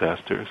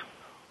ancestors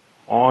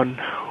on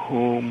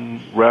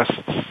whom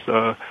rests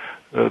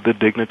the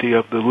dignity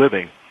of the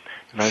living.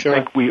 And I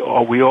think we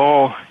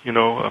all,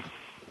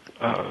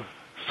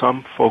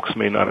 some folks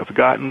may not have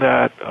gotten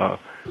that.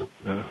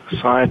 The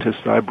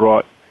scientists I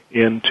brought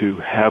in to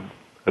have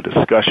a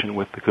discussion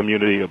with the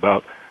community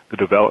about the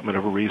development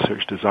of a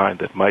research design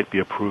that might be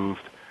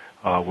approved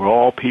were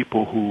all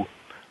people who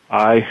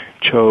I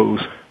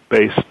chose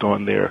based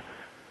on their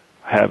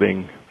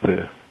having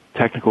the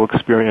technical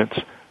experience,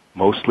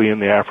 mostly in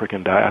the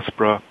African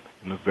diaspora,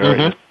 in the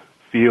various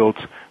fields,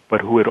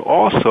 but who had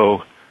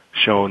also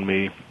shown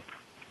me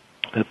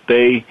that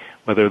they,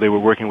 whether they were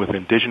working with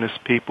indigenous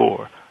people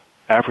or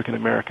African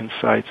American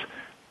sites,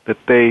 that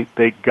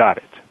they got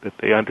it, that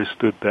they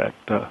understood that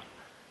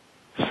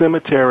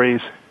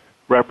cemeteries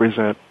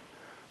represent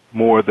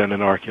more than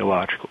an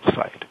archaeological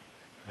site,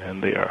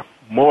 and they are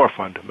more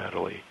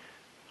fundamentally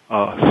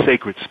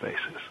sacred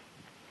spaces.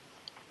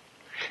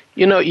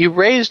 You know, you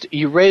raised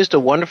a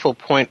wonderful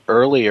point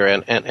earlier,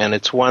 and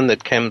it's one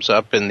that comes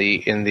up in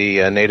the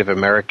Native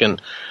American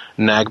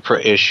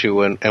NAGPRA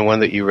issue, and one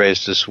that you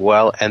raised as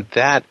well, and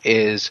that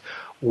is,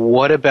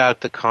 what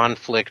about the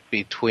conflict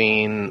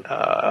between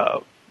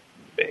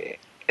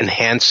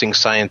enhancing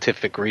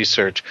scientific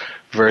research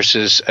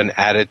versus an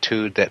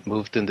attitude that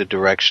moved in the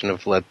direction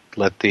of let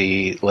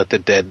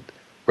the dead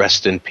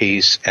rest in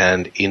peace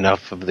and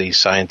enough of the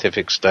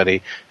scientific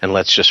study, and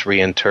let's just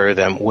reinter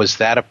them? Was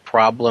that a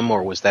problem,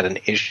 or was that an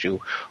issue,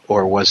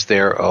 or was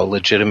there a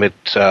legitimate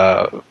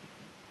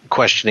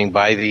questioning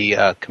by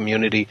the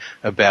community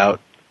about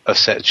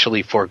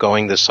essentially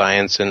foregoing the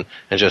science and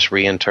just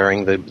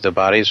reinterring the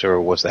bodies, or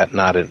was that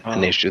not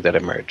an issue that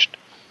emerged?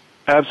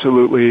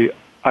 Absolutely.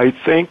 I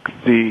think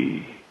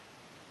the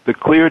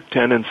clear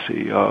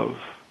tendency of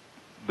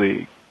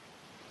the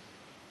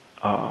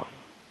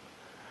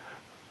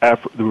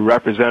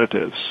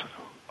representatives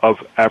of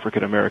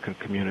African American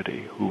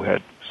community, who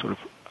had sort of,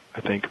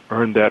 I think,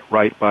 earned that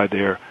right by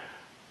their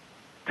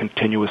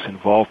continuous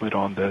involvement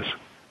on this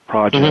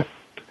project,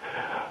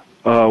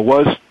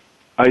 was,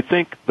 I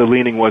think the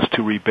leaning was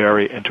to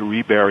rebury, and to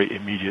rebury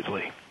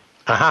immediately.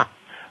 Uh-huh.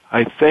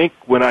 I think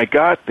when I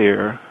got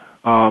there,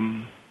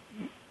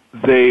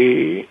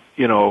 the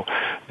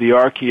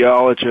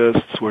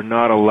archaeologists were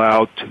not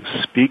allowed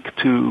to speak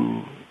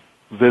to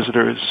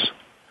visitors.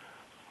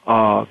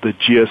 The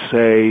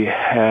GSA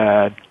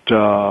had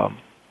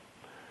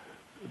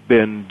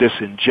been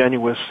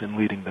disingenuous in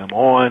leading them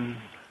on.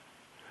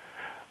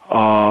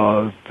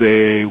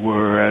 They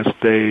were, as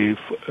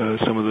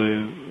some of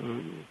the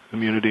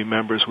community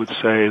members would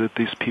say, that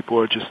these people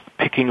are just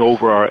picking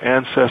over our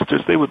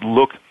ancestors. They would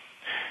look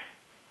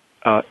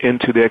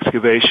into the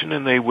excavation,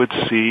 and they would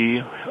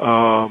see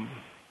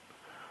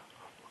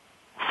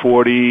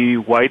 40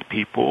 white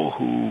people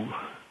who,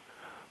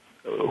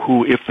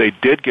 if they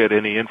did get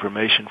any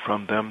information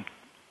from them,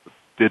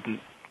 didn't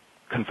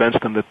convince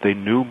them that they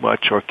knew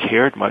much or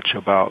cared much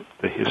about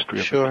the history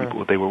of the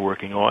people they were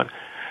working on.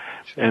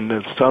 Sure.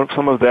 And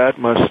some of that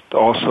must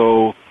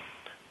also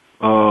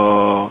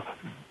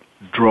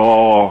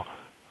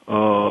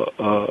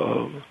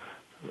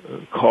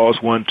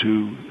cause one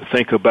to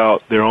think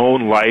about their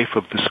own life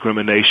of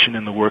discrimination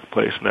in the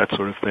workplace and that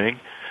sort of thing.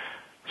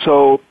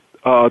 So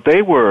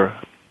they were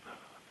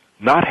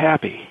not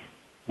happy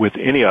with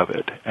any of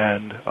it,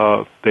 and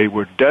they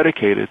were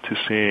dedicated to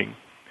seeing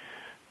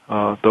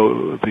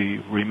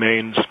the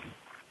remains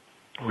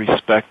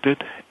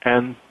respected,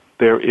 and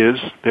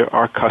there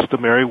are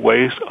customary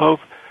ways of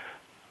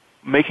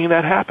making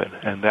that happen,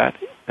 and that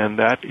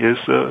is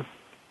a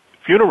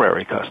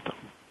funerary custom.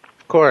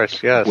 Of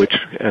course, yes.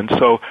 And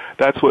so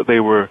that's what they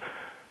were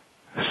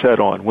set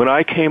on. When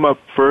I came up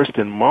first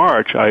in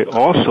March, I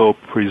also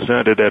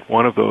presented at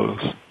one of those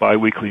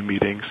biweekly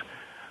meetings.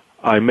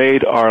 I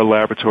made our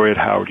laboratory at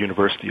Howard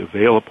University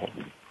available,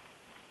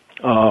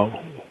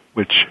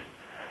 which,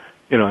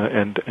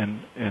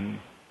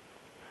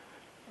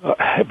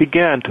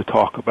 began to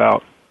talk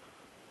about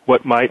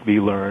what might be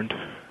learned,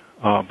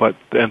 but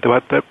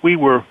that we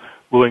were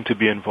willing to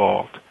be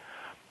involved.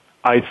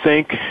 I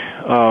think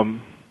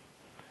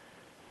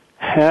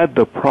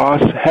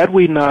had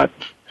we not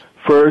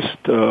first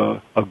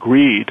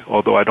agreed,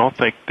 although I don't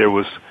think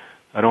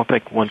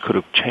one could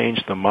have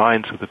changed the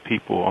minds of the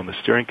people on the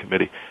steering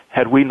committee,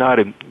 had we not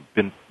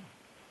been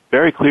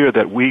very clear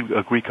that we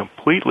agree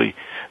completely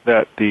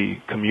that the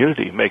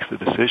community makes the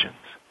decisions,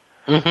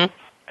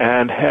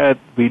 and had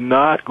we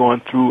not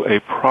gone through a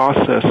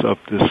process of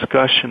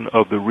discussion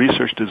of the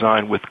research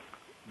design with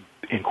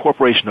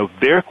incorporation of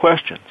their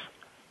questions,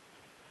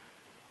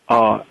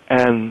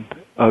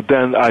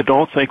 then I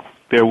don't think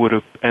there would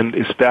have, and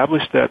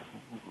established that,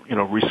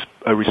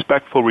 a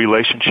respectful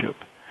relationship,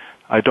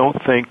 I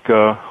don't think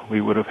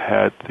we would have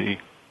had the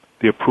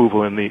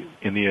approval in the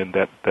end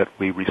that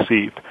we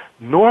received.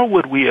 Nor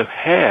would we have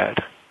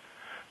had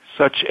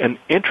such an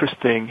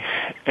interesting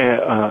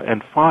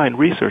and fine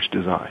research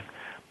design,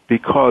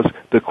 because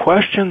the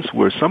questions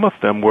some of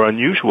them were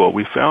unusual.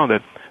 We found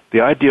that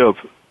the idea of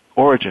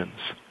origins,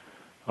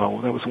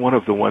 that was one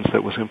of the ones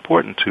that was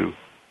important to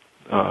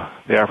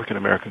the African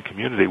American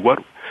community.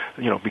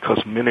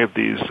 Because many of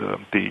these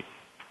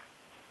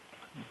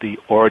the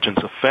origins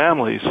of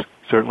families,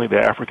 certainly the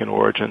African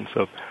origins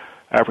of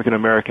African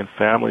American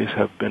families,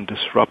 have been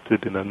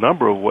disrupted in a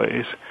number of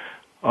ways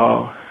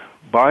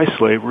by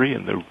slavery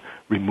and the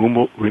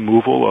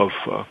removal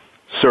of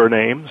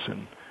surnames.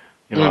 And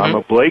I'm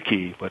a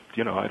Blakey, but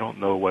I don't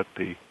know what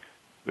the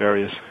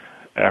various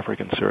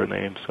African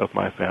surnames of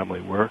my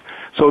family were.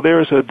 So there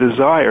is a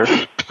desire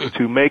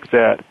to make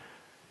that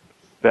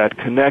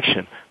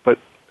connection. But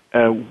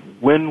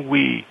when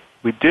we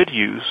did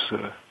use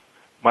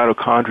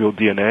mitochondrial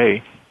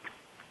DNA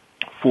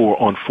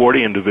on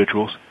 40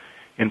 individuals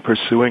in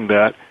pursuing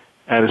that,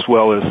 and as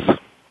well as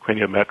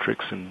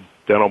craniometrics and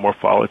dental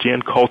morphology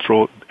and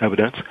cultural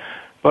evidence.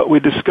 But we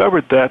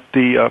discovered that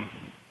the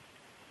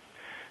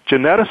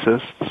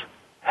geneticists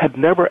had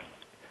never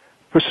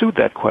pursued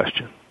that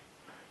question.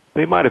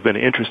 They might have been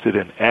interested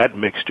in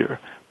admixture,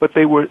 but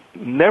they were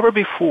never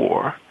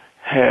before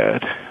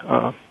had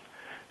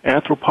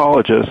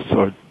anthropologists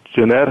or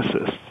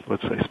geneticists,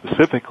 let's say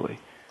specifically,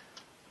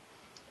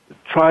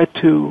 try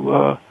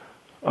to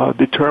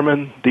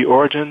determine the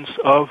origins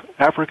of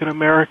African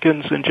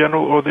Americans in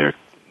general or their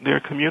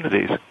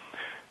communities.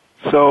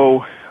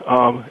 So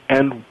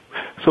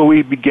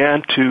we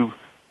began to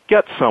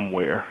get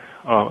somewhere.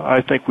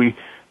 I think we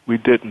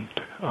didn't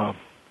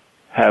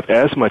have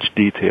as much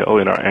detail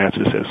in our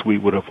answers as we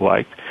would have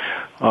liked.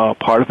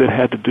 Part of it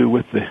had to do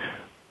with the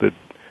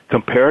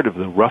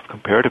rough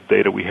comparative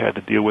data we had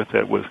to deal with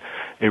that was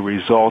a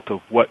result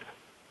of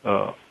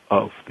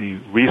of the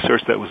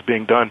research that was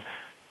being done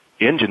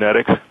in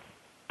genetics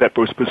that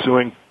was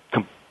pursuing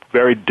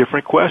very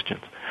different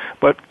questions.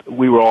 But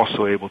we were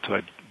also able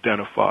to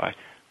identify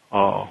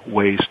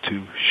ways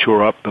to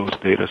shore up those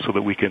data so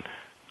that we can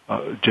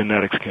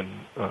genetics can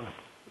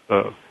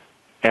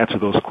answer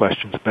those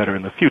questions better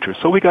in the future.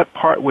 So we got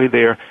partway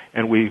there,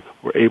 and we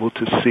were able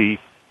to see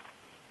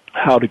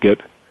how to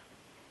get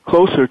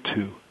closer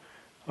to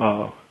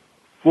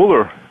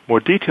fuller, more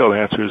detailed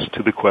answers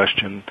to the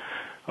question,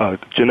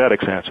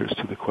 genetics answers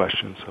to the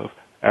questions of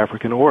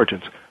African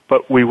origins.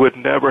 But we would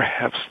never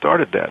have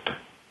started that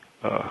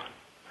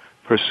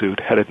pursuit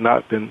had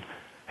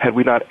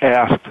we not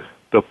asked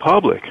the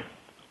public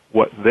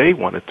what they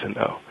wanted to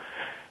know.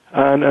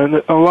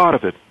 And a lot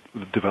of it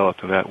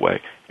developed in that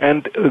way.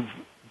 And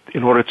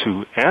in order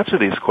to answer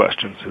these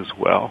questions as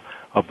well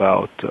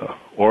about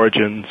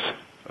origins,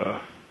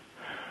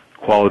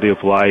 quality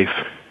of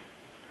life,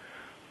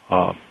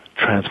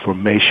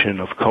 transformation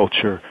of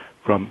culture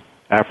from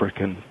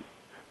African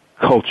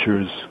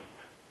cultures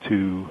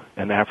to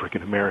an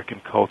African American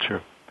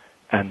culture,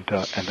 and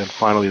then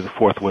finally the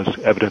fourth was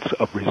evidence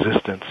of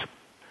resistance.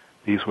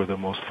 These were the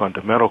most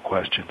fundamental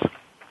questions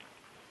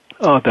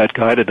that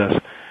guided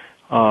us.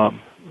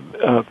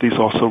 These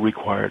also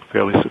required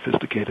fairly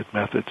sophisticated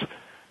methods,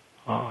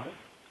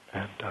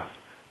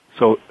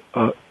 so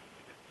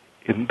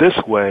in this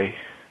way,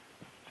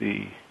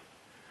 the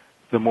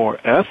more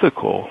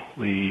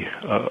ethically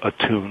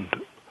attuned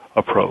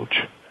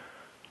approach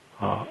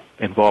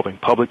involving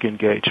public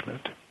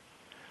engagement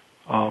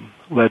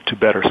led to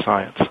better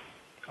science,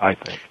 I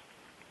think.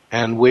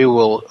 And we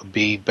will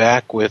be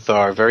back with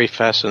our very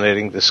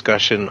fascinating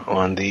discussion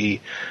on the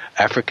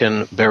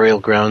African burial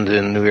ground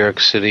in New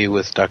York City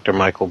with Dr.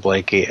 Michael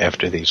Blakey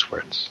after these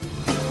words.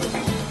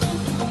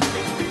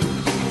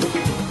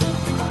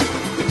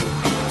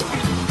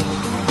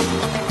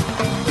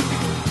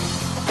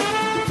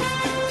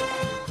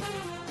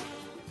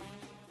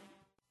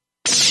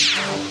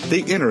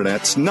 The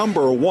Internet's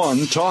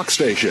 #1 talk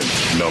station.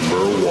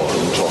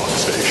 #1 talk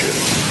station.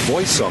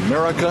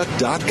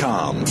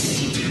 VoiceAmerica.com.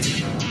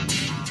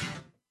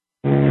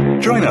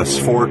 Join us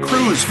for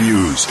Cruise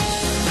Views,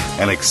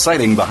 an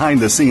exciting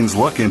behind-the-scenes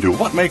look into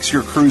what makes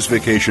your cruise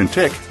vacation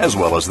tick, as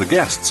well as the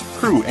guests,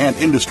 crew, and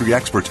industry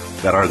experts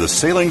that are the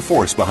sailing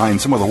force behind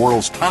some of the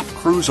world's top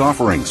cruise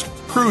offerings.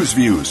 Cruise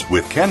Views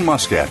with Ken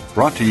Muscat,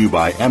 brought to you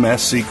by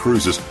MSC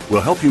Cruises,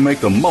 will help you make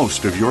the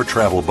most of your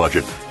travel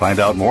budget. Find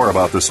out more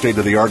about the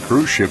state-of-the-art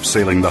cruise ships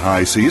sailing the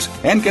high seas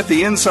and get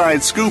the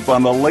inside scoop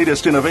on the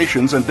latest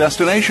innovations and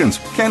destinations.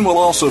 Ken will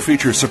also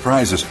feature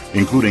surprises,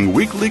 including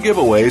weekly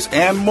giveaways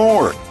and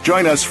more.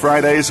 Join us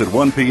Fridays at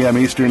 1 p.m.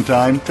 Eastern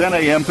Time, 10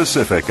 a.m.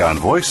 Pacific on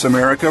Voice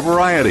America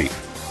Variety.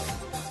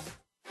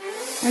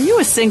 Are you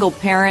a single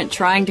parent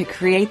trying to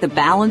create the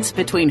balance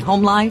between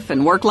home life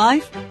and work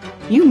life?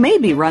 You may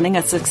be running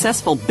a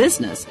successful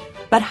business,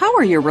 but how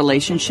are your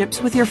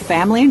relationships with your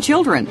family and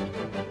children?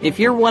 If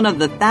you're one of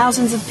the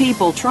thousands of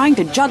people trying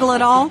to juggle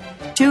it all,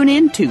 tune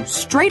in to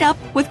Straight Up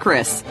with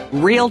Chris,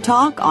 real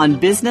talk on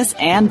business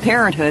and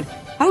parenthood,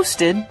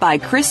 hosted by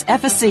Chris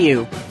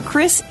FSCU.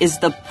 Chris is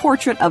the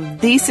portrait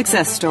of the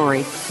success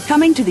story,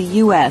 coming to the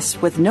U.S.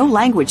 with no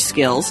language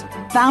skills,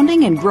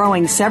 founding and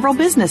growing several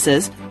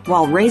businesses,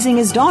 while raising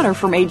his daughter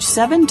from age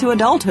 7 to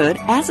adulthood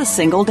as a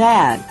single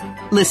dad.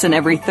 Listen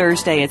every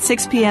Thursday at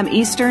 6 p.m.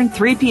 Eastern,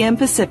 3 p.m.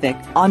 Pacific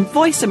on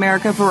Voice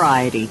America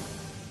Variety.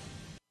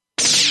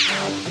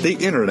 The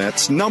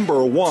Internet's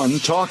 #1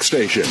 talk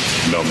station.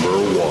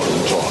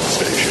 #1 talk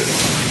station.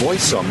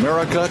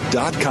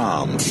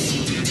 VoiceAmerica.com.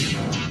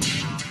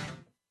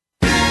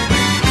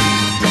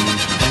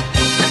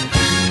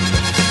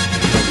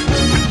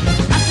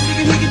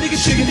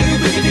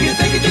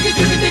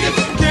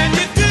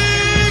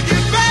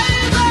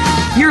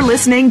 You're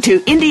listening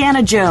to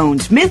Indiana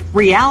Jones, Myth,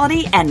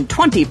 Reality, and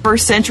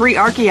 21st Century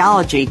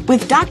Archaeology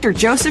with Dr.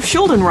 Joseph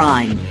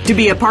Schuldenrein. To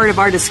be a part of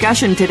our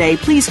discussion today,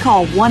 please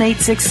call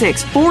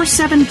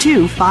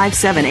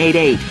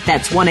 1-866-472-5788.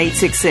 That's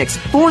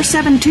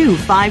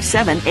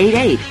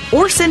 1-866-472-5788.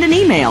 Or send an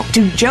email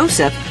to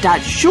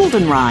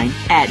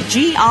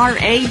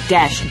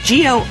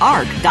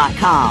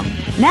joseph.schuldenrein@gra-geoarc.com.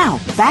 Now,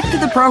 back to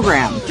the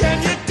program.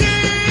 Can you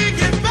dig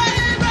it, baby?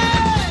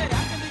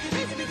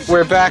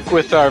 We're back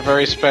with our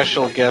very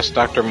special guest,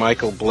 Dr.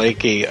 Michael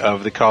Blakey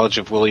of the College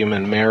of William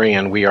and Mary,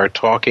 and we are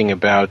talking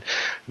about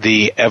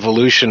the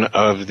evolution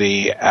of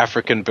the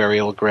African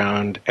Burial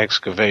Ground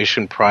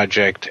Excavation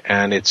Project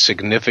and its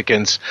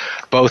significance,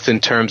 both in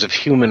terms of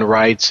human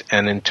rights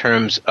and in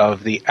terms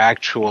of the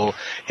actual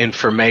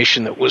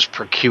information that was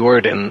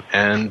procured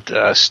and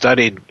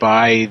studied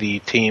by the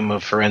team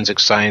of forensic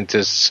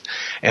scientists,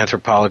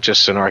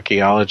 anthropologists, and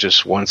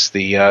archaeologists once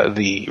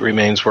the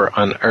remains were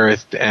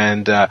unearthed.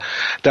 And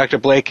Dr.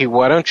 Blakey,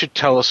 why don't you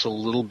tell us a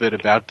little bit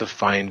about the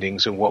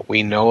findings and what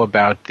we know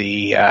about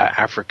the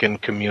African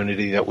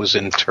community that was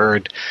interred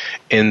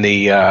in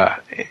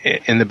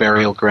the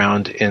burial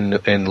ground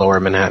in Lower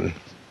Manhattan?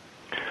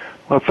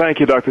 Well, thank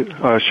you, Dr.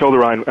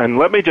 Scholderine. And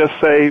let me just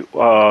say,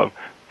 I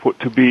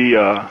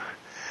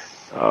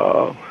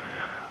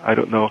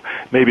don't know,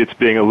 maybe it's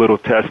being a little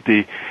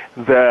testy,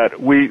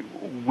 that we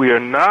are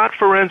not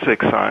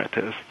forensic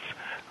scientists,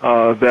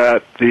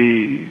 that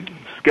the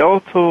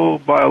skeletal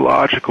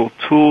biological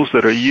tools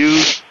that are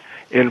used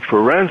in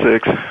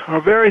forensics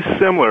are very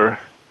similar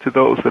to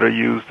those that are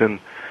used in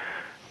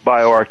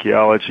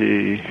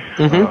bioarchaeology,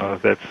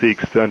 that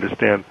seeks to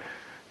understand,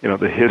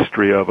 the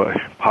history of a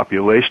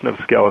population of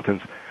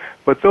skeletons.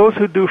 But those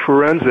who do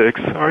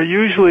forensics are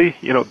usually,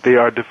 they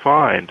are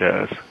defined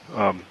as,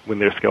 when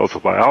they're skeletal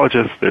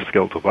biologists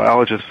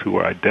who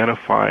are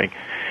identifying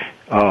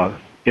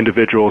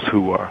individuals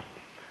who are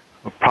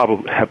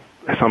probably have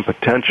some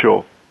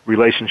potential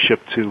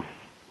relationship to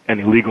an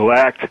illegal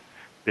act.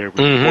 They're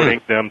reporting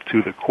them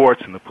to the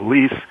courts and the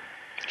police.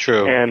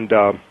 True. And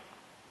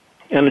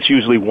it's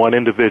usually one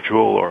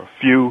individual or a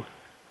few,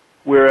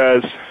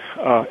 whereas,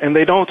 and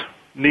they don't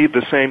need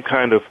the same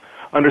kind of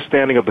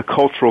understanding of the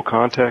cultural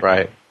context.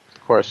 Right,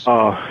 of course.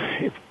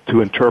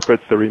 To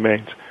interpret the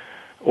remains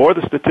or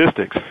the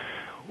statistics.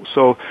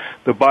 So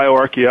the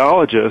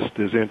bioarchaeologist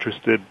is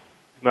interested,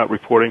 not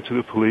reporting to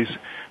the police,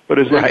 but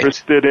is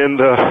interested in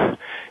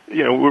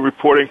we're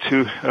reporting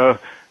to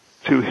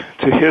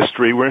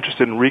history. We're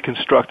interested in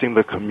reconstructing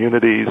the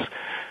community's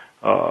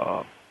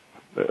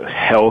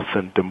health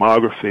and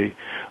demography.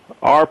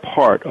 Are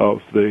part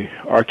of the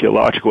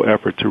archaeological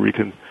effort to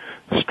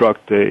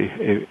reconstruct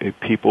a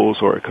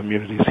people's or a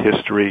community's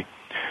history.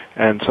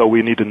 And so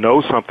we need to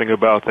know something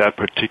about that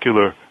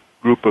particular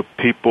group of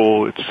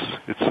people, its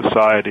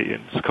society,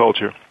 and its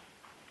culture.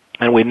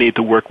 And we need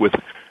to work with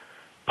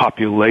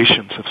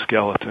populations of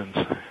skeletons.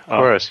 Of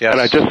course, yes.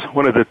 And I just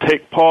wanted to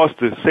take pause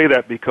to say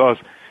that because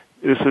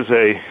this is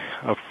a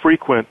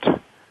frequent,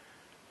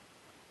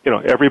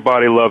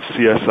 everybody loves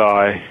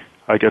CSI.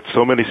 I get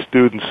so many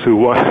students who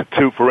want to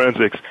do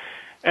forensics.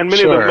 And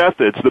many of the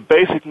methods, the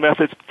basic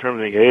methods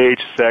determining age,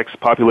 sex,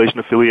 population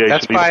affiliation.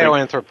 That's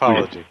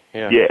bioanthropology.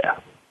 Yeah.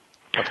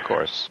 Of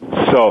course.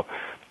 So,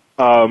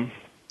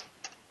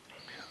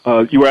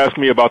 you were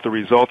asking me about the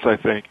results, I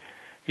think.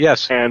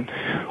 Yes. And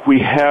we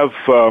have,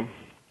 so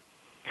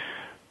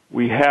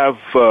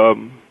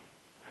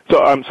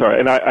I'm sorry,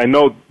 and I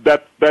know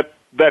that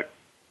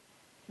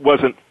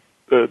wasn't,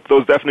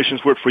 those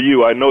definitions weren't for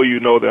you. I know you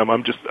know them. I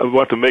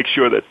want to make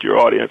sure that your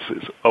audience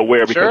is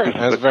aware because this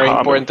is a very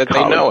important that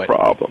they know it.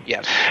 Problem.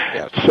 Yes.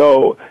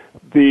 So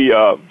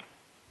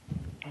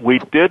we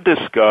did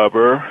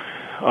discover,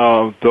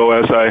 though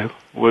as I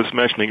was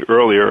mentioning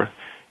earlier,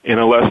 in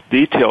a less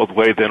detailed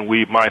way than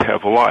we might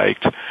have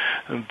liked,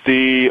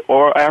 the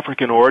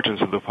African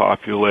origins of the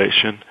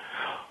population.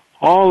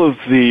 All of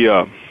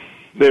the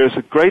there's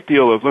a great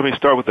deal of. Let me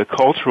start with the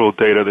cultural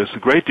data. There's a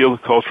great deal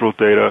of cultural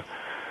data.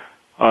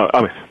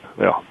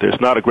 There's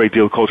not a great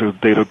deal of cultural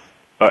data.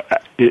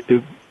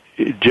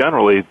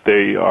 Generally,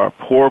 they are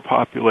poor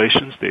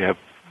populations. They have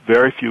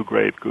very few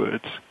grave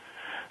goods.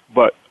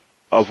 But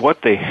of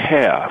what they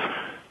have,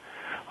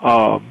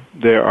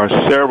 there are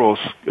several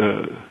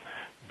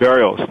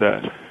burials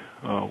that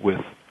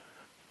with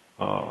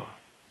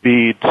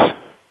beads.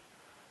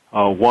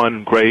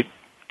 One great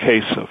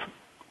case of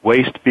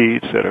waist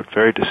beads that are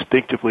very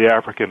distinctively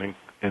African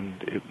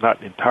and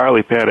not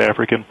entirely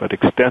Pan-African, but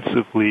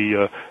extensively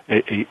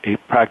a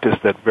practice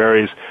that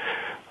varies,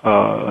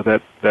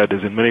 that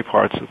is in many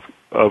parts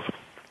of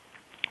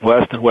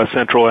West and West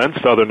Central and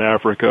Southern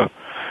Africa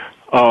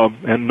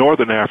and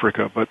Northern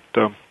Africa. But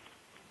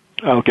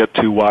I'll get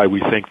to why we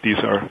think these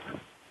are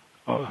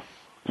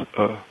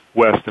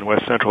West and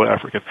West Central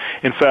African.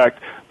 In fact,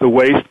 the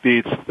waist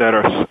beads that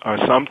are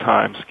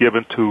sometimes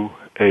given to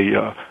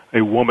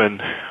a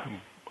woman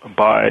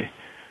by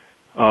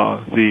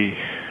the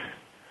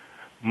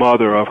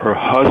mother of her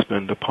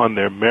husband upon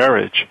their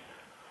marriage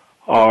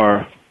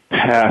are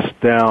passed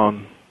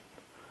down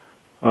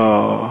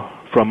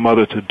from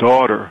mother to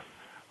daughter,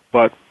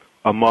 but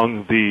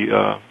among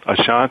the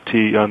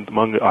Ashanti and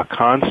among the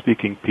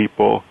Akan-speaking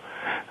people,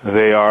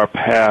 they are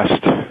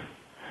passed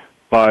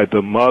by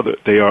the mother.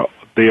 They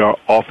are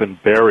often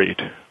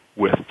buried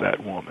with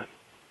that woman.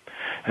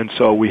 And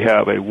so we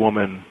have a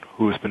woman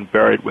who has been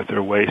buried with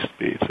her waist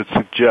beads. It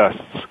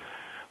suggests,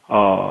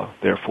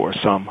 therefore,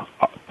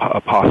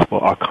 a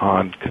possible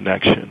Akan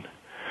connection.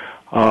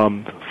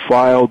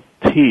 Filed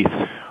teeth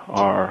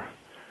are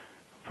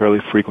fairly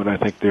frequent. I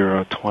think there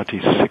are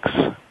 26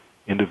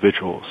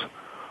 individuals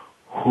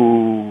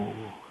who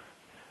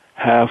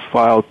have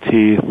filed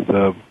teeth,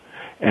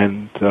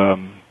 and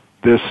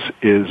this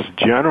is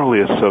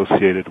generally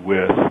associated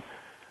with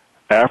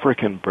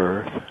African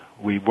birth.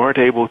 We weren't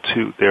able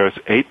to, there's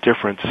 8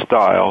 different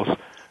styles.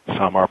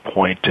 Some are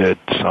pointed,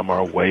 some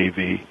are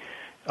wavy,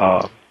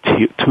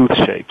 tooth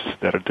shapes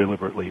that are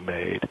deliberately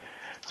made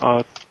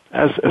as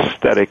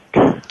aesthetic,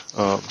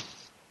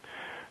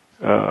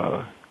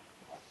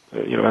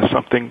 as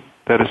something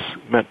that is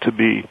meant to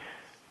be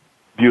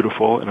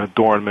beautiful, an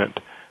adornment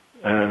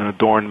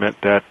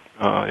that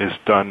is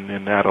done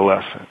in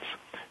adolescence.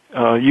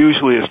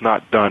 Usually is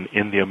not done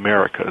in the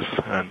Americas,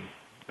 and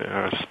there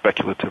are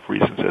speculative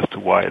reasons as to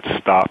why it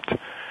stopped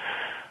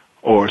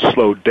or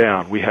slowed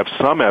down. We have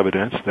some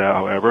evidence,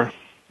 however,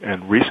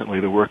 and recently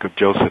the work of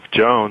Joseph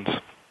Jones,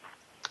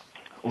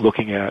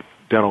 looking at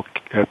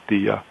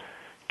the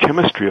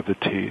chemistry of the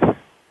teeth,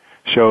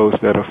 shows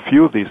that a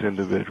few of these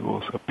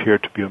individuals appear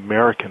to be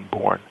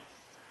American-born.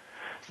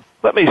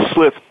 Let me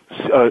shift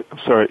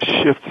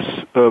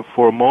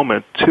for a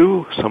moment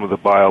to some of the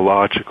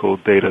biological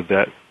data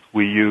that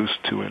we use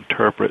to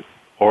interpret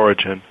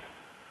origin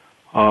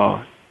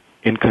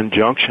in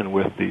conjunction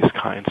with these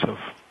kinds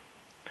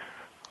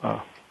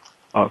of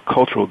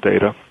cultural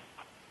data.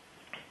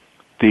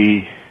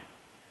 The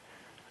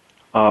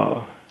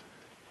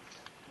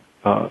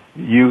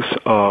use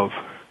of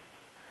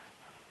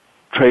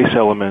trace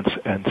elements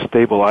and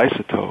stable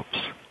isotopes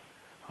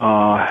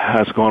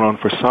has gone on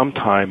for some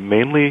time,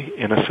 mainly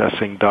in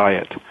assessing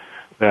diet,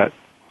 that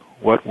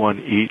what one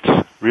eats,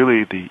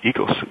 really the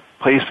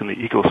place in the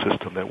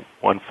ecosystem that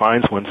one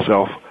finds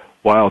oneself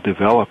while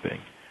developing,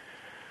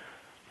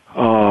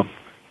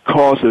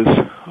 causes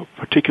a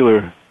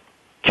particular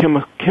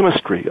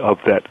chemistry of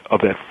that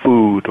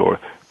food or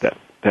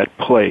that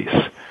place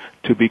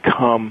to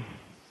become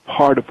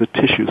part of the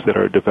tissues that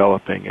are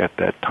developing at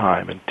that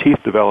time. And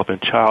teeth develop in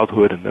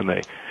childhood, and then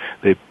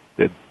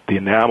the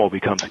enamel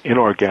becomes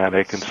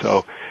inorganic, and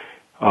so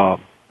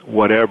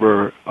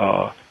whatever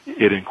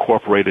it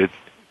incorporated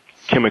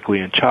chemically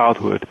in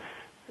childhood,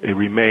 it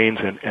remains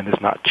and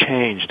is not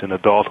changed in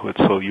adulthood.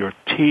 So your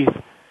teeth,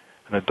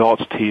 an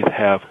adult's teeth,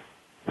 have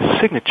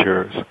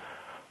signatures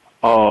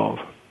of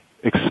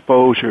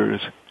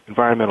exposures,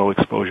 environmental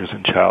exposures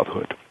in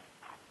childhood.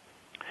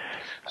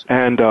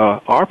 And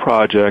our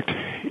project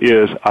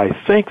is, I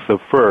think, the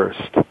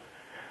first.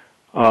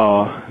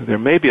 There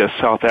may be a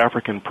South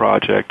African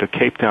project, a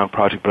Cape Town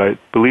project, but I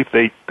believe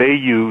they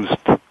used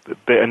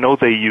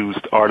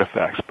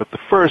artifacts. But the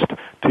first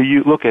to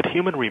look at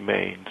human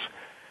remains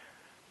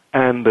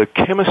and the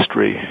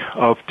chemistry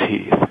of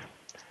teeth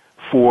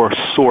for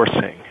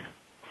sourcing,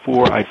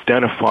 for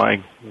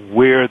identifying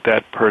where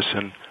that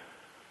person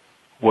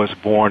was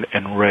born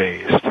and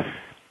raised.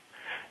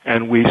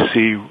 And we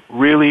see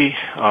really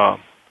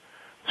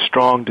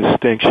strong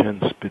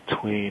distinctions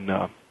between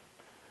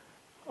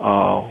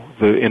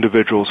the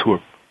individuals who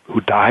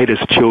died as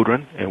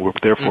children and were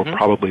therefore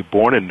probably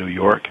born in New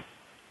York,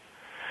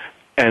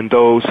 and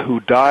those who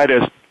died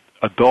as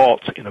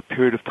adults in a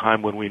period of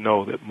time when we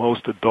know that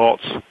most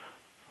adults,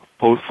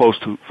 folks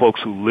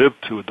who lived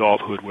to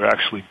adulthood, were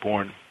actually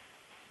born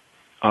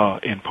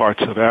in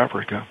parts of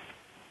Africa.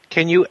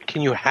 Can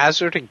you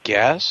hazard a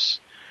guess,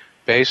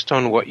 based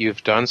on what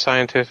you've done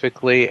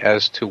scientifically,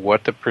 as to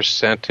what the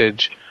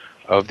percentage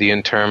of the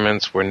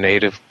interments were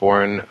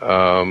native-born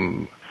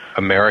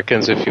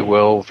Americans, if you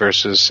will,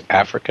 versus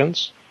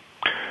Africans?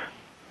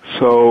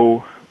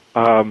 So,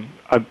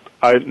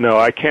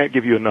 I can't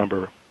give you a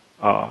number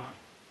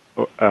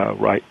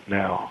right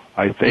now.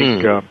 I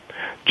think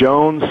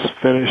Jones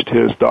finished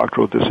his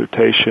doctoral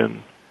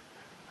dissertation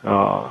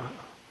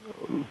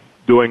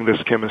doing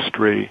this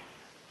chemistry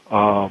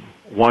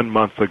 1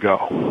 month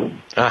ago.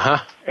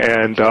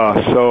 And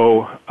I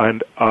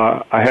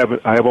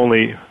have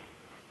only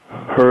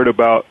heard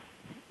about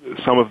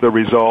some of the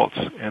results,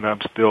 and I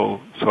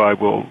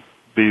will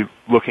be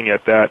looking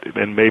at that,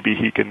 and maybe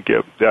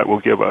that will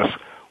give us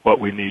what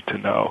we need to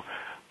know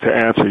to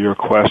answer your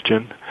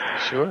question.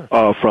 Sure.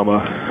 From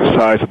a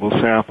sizable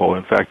sample.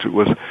 In fact,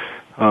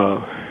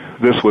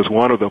 this was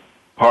one of the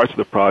parts of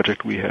the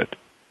project we had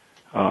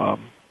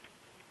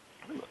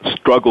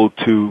struggled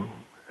to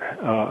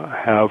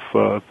have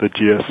the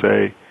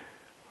GSA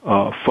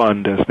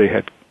fund as they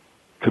had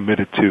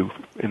committed to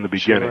in the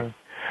beginning. Sure.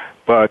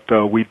 But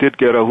we did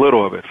get a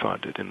little of it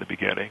funded in the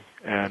beginning,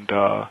 and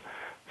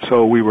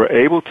so we were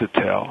able to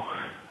tell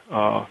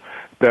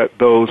that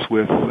those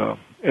with,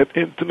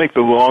 and to make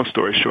the long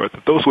story short,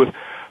 that those with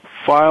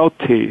filed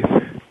teeth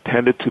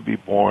tended to be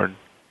born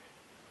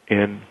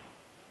and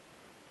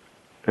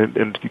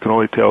you can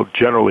only tell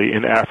generally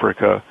in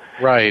Africa,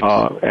 right?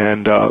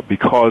 And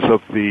because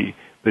of the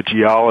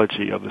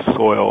geology of the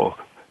soil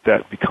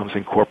that becomes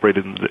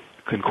incorporated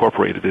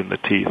in the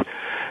teeth.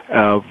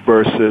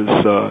 Versus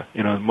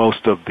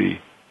most of the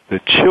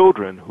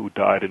children who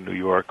died in New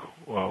York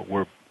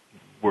were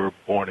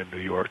born in New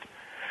York,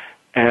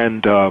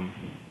 and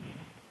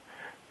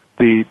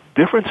the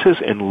differences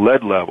in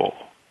lead level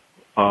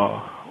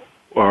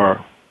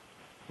are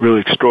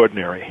really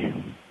extraordinary,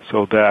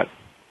 so that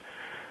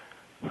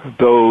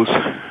those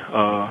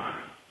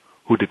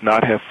who did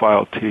not have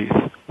filed teeth,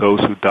 those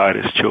who died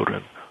as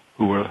children,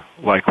 who were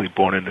likely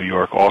born in New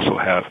York, also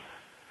have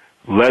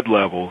lead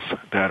levels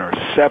that are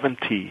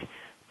 70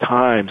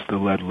 times the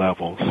lead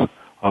levels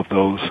of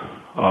those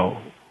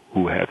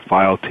who had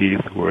filed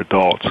teeth, who were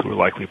adults, who were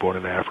likely born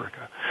in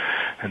Africa.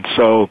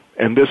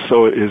 And this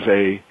is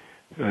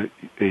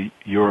a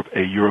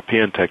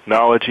European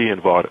technology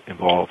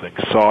involving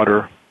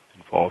solder,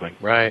 involving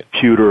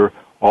pewter.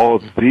 All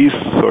of these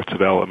sorts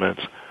of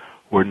elements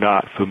were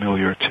not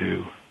familiar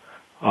to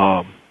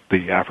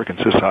the African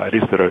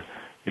societies that are,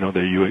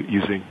 they're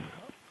using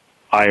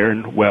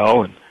iron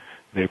well, and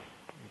they've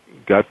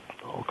got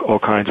all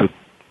kinds of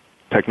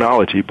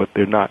technology, but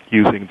they're not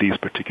using these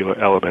particular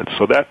elements.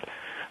 So that,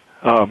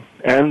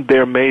 and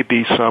there may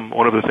be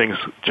one of the things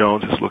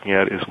Jones is looking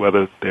at is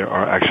whether there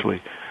are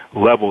actually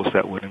levels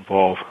that would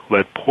involve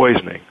lead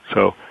poisoning.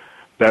 So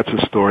that's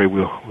a story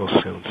we'll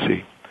soon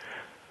see.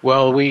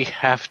 Well, we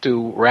have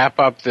to wrap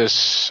up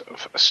this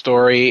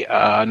story.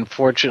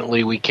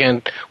 Unfortunately, we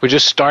can't. We're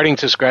just starting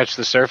to scratch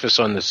the surface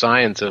on the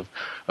science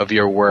of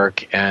your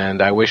work,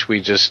 and I wish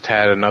we just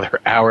had another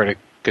hour to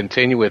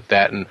continue with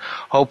that, and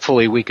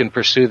hopefully we can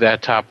pursue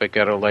that topic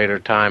at a later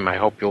time. I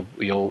hope you'll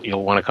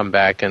want to come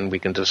back and we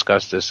can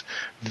discuss this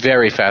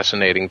very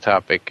fascinating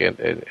topic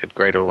at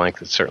greater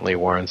length. It certainly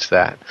warrants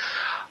that.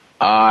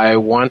 I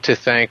want to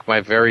thank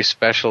my very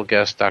special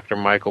guest, Dr.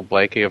 Michael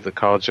Blakey of the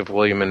College of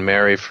William and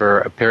Mary, for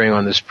appearing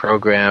on this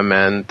program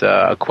and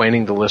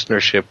acquainting the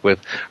listenership with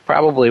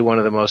probably one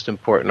of the most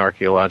important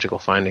archaeological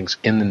findings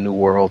in the New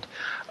World,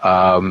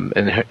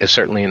 and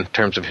certainly in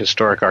terms of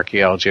historic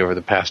archaeology over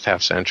the past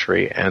half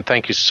century. And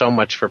thank you so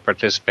much for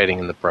participating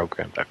in the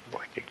program, Dr.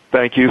 Blakey.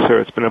 Thank you,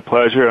 sir. It's been a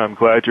pleasure. I'm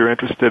glad you're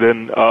interested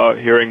in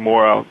hearing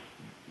more. I'll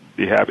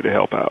be happy to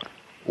help out.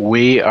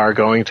 We are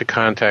going to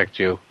contact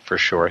you for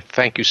sure.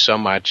 Thank you so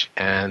much.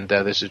 And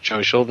this is Joe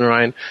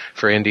Schuldenrein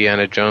for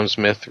Indiana Jones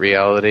Myth,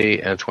 Reality,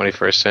 and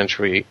 21st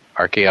Century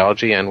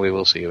Archaeology, and we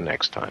will see you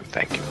next time.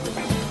 Thank you.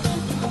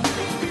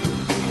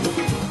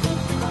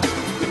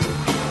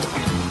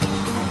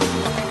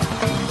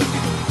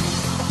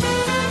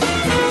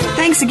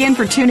 Thanks again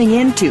for tuning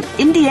in to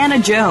Indiana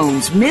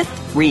Jones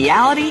Myth,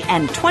 Reality,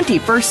 and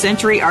 21st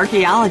Century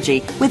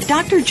Archaeology with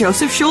Dr.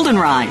 Joseph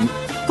Schuldenrein.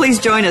 Please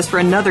join us for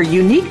another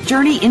unique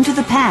journey into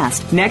the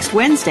past next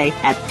Wednesday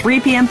at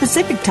 3 p.m.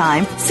 Pacific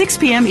Time, 6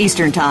 p.m.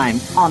 Eastern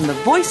Time on the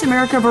Voice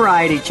America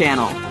Variety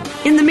Channel.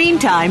 In the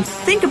meantime,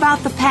 think about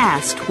the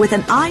past with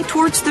an eye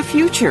towards the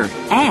future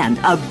and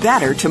a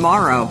better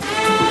tomorrow.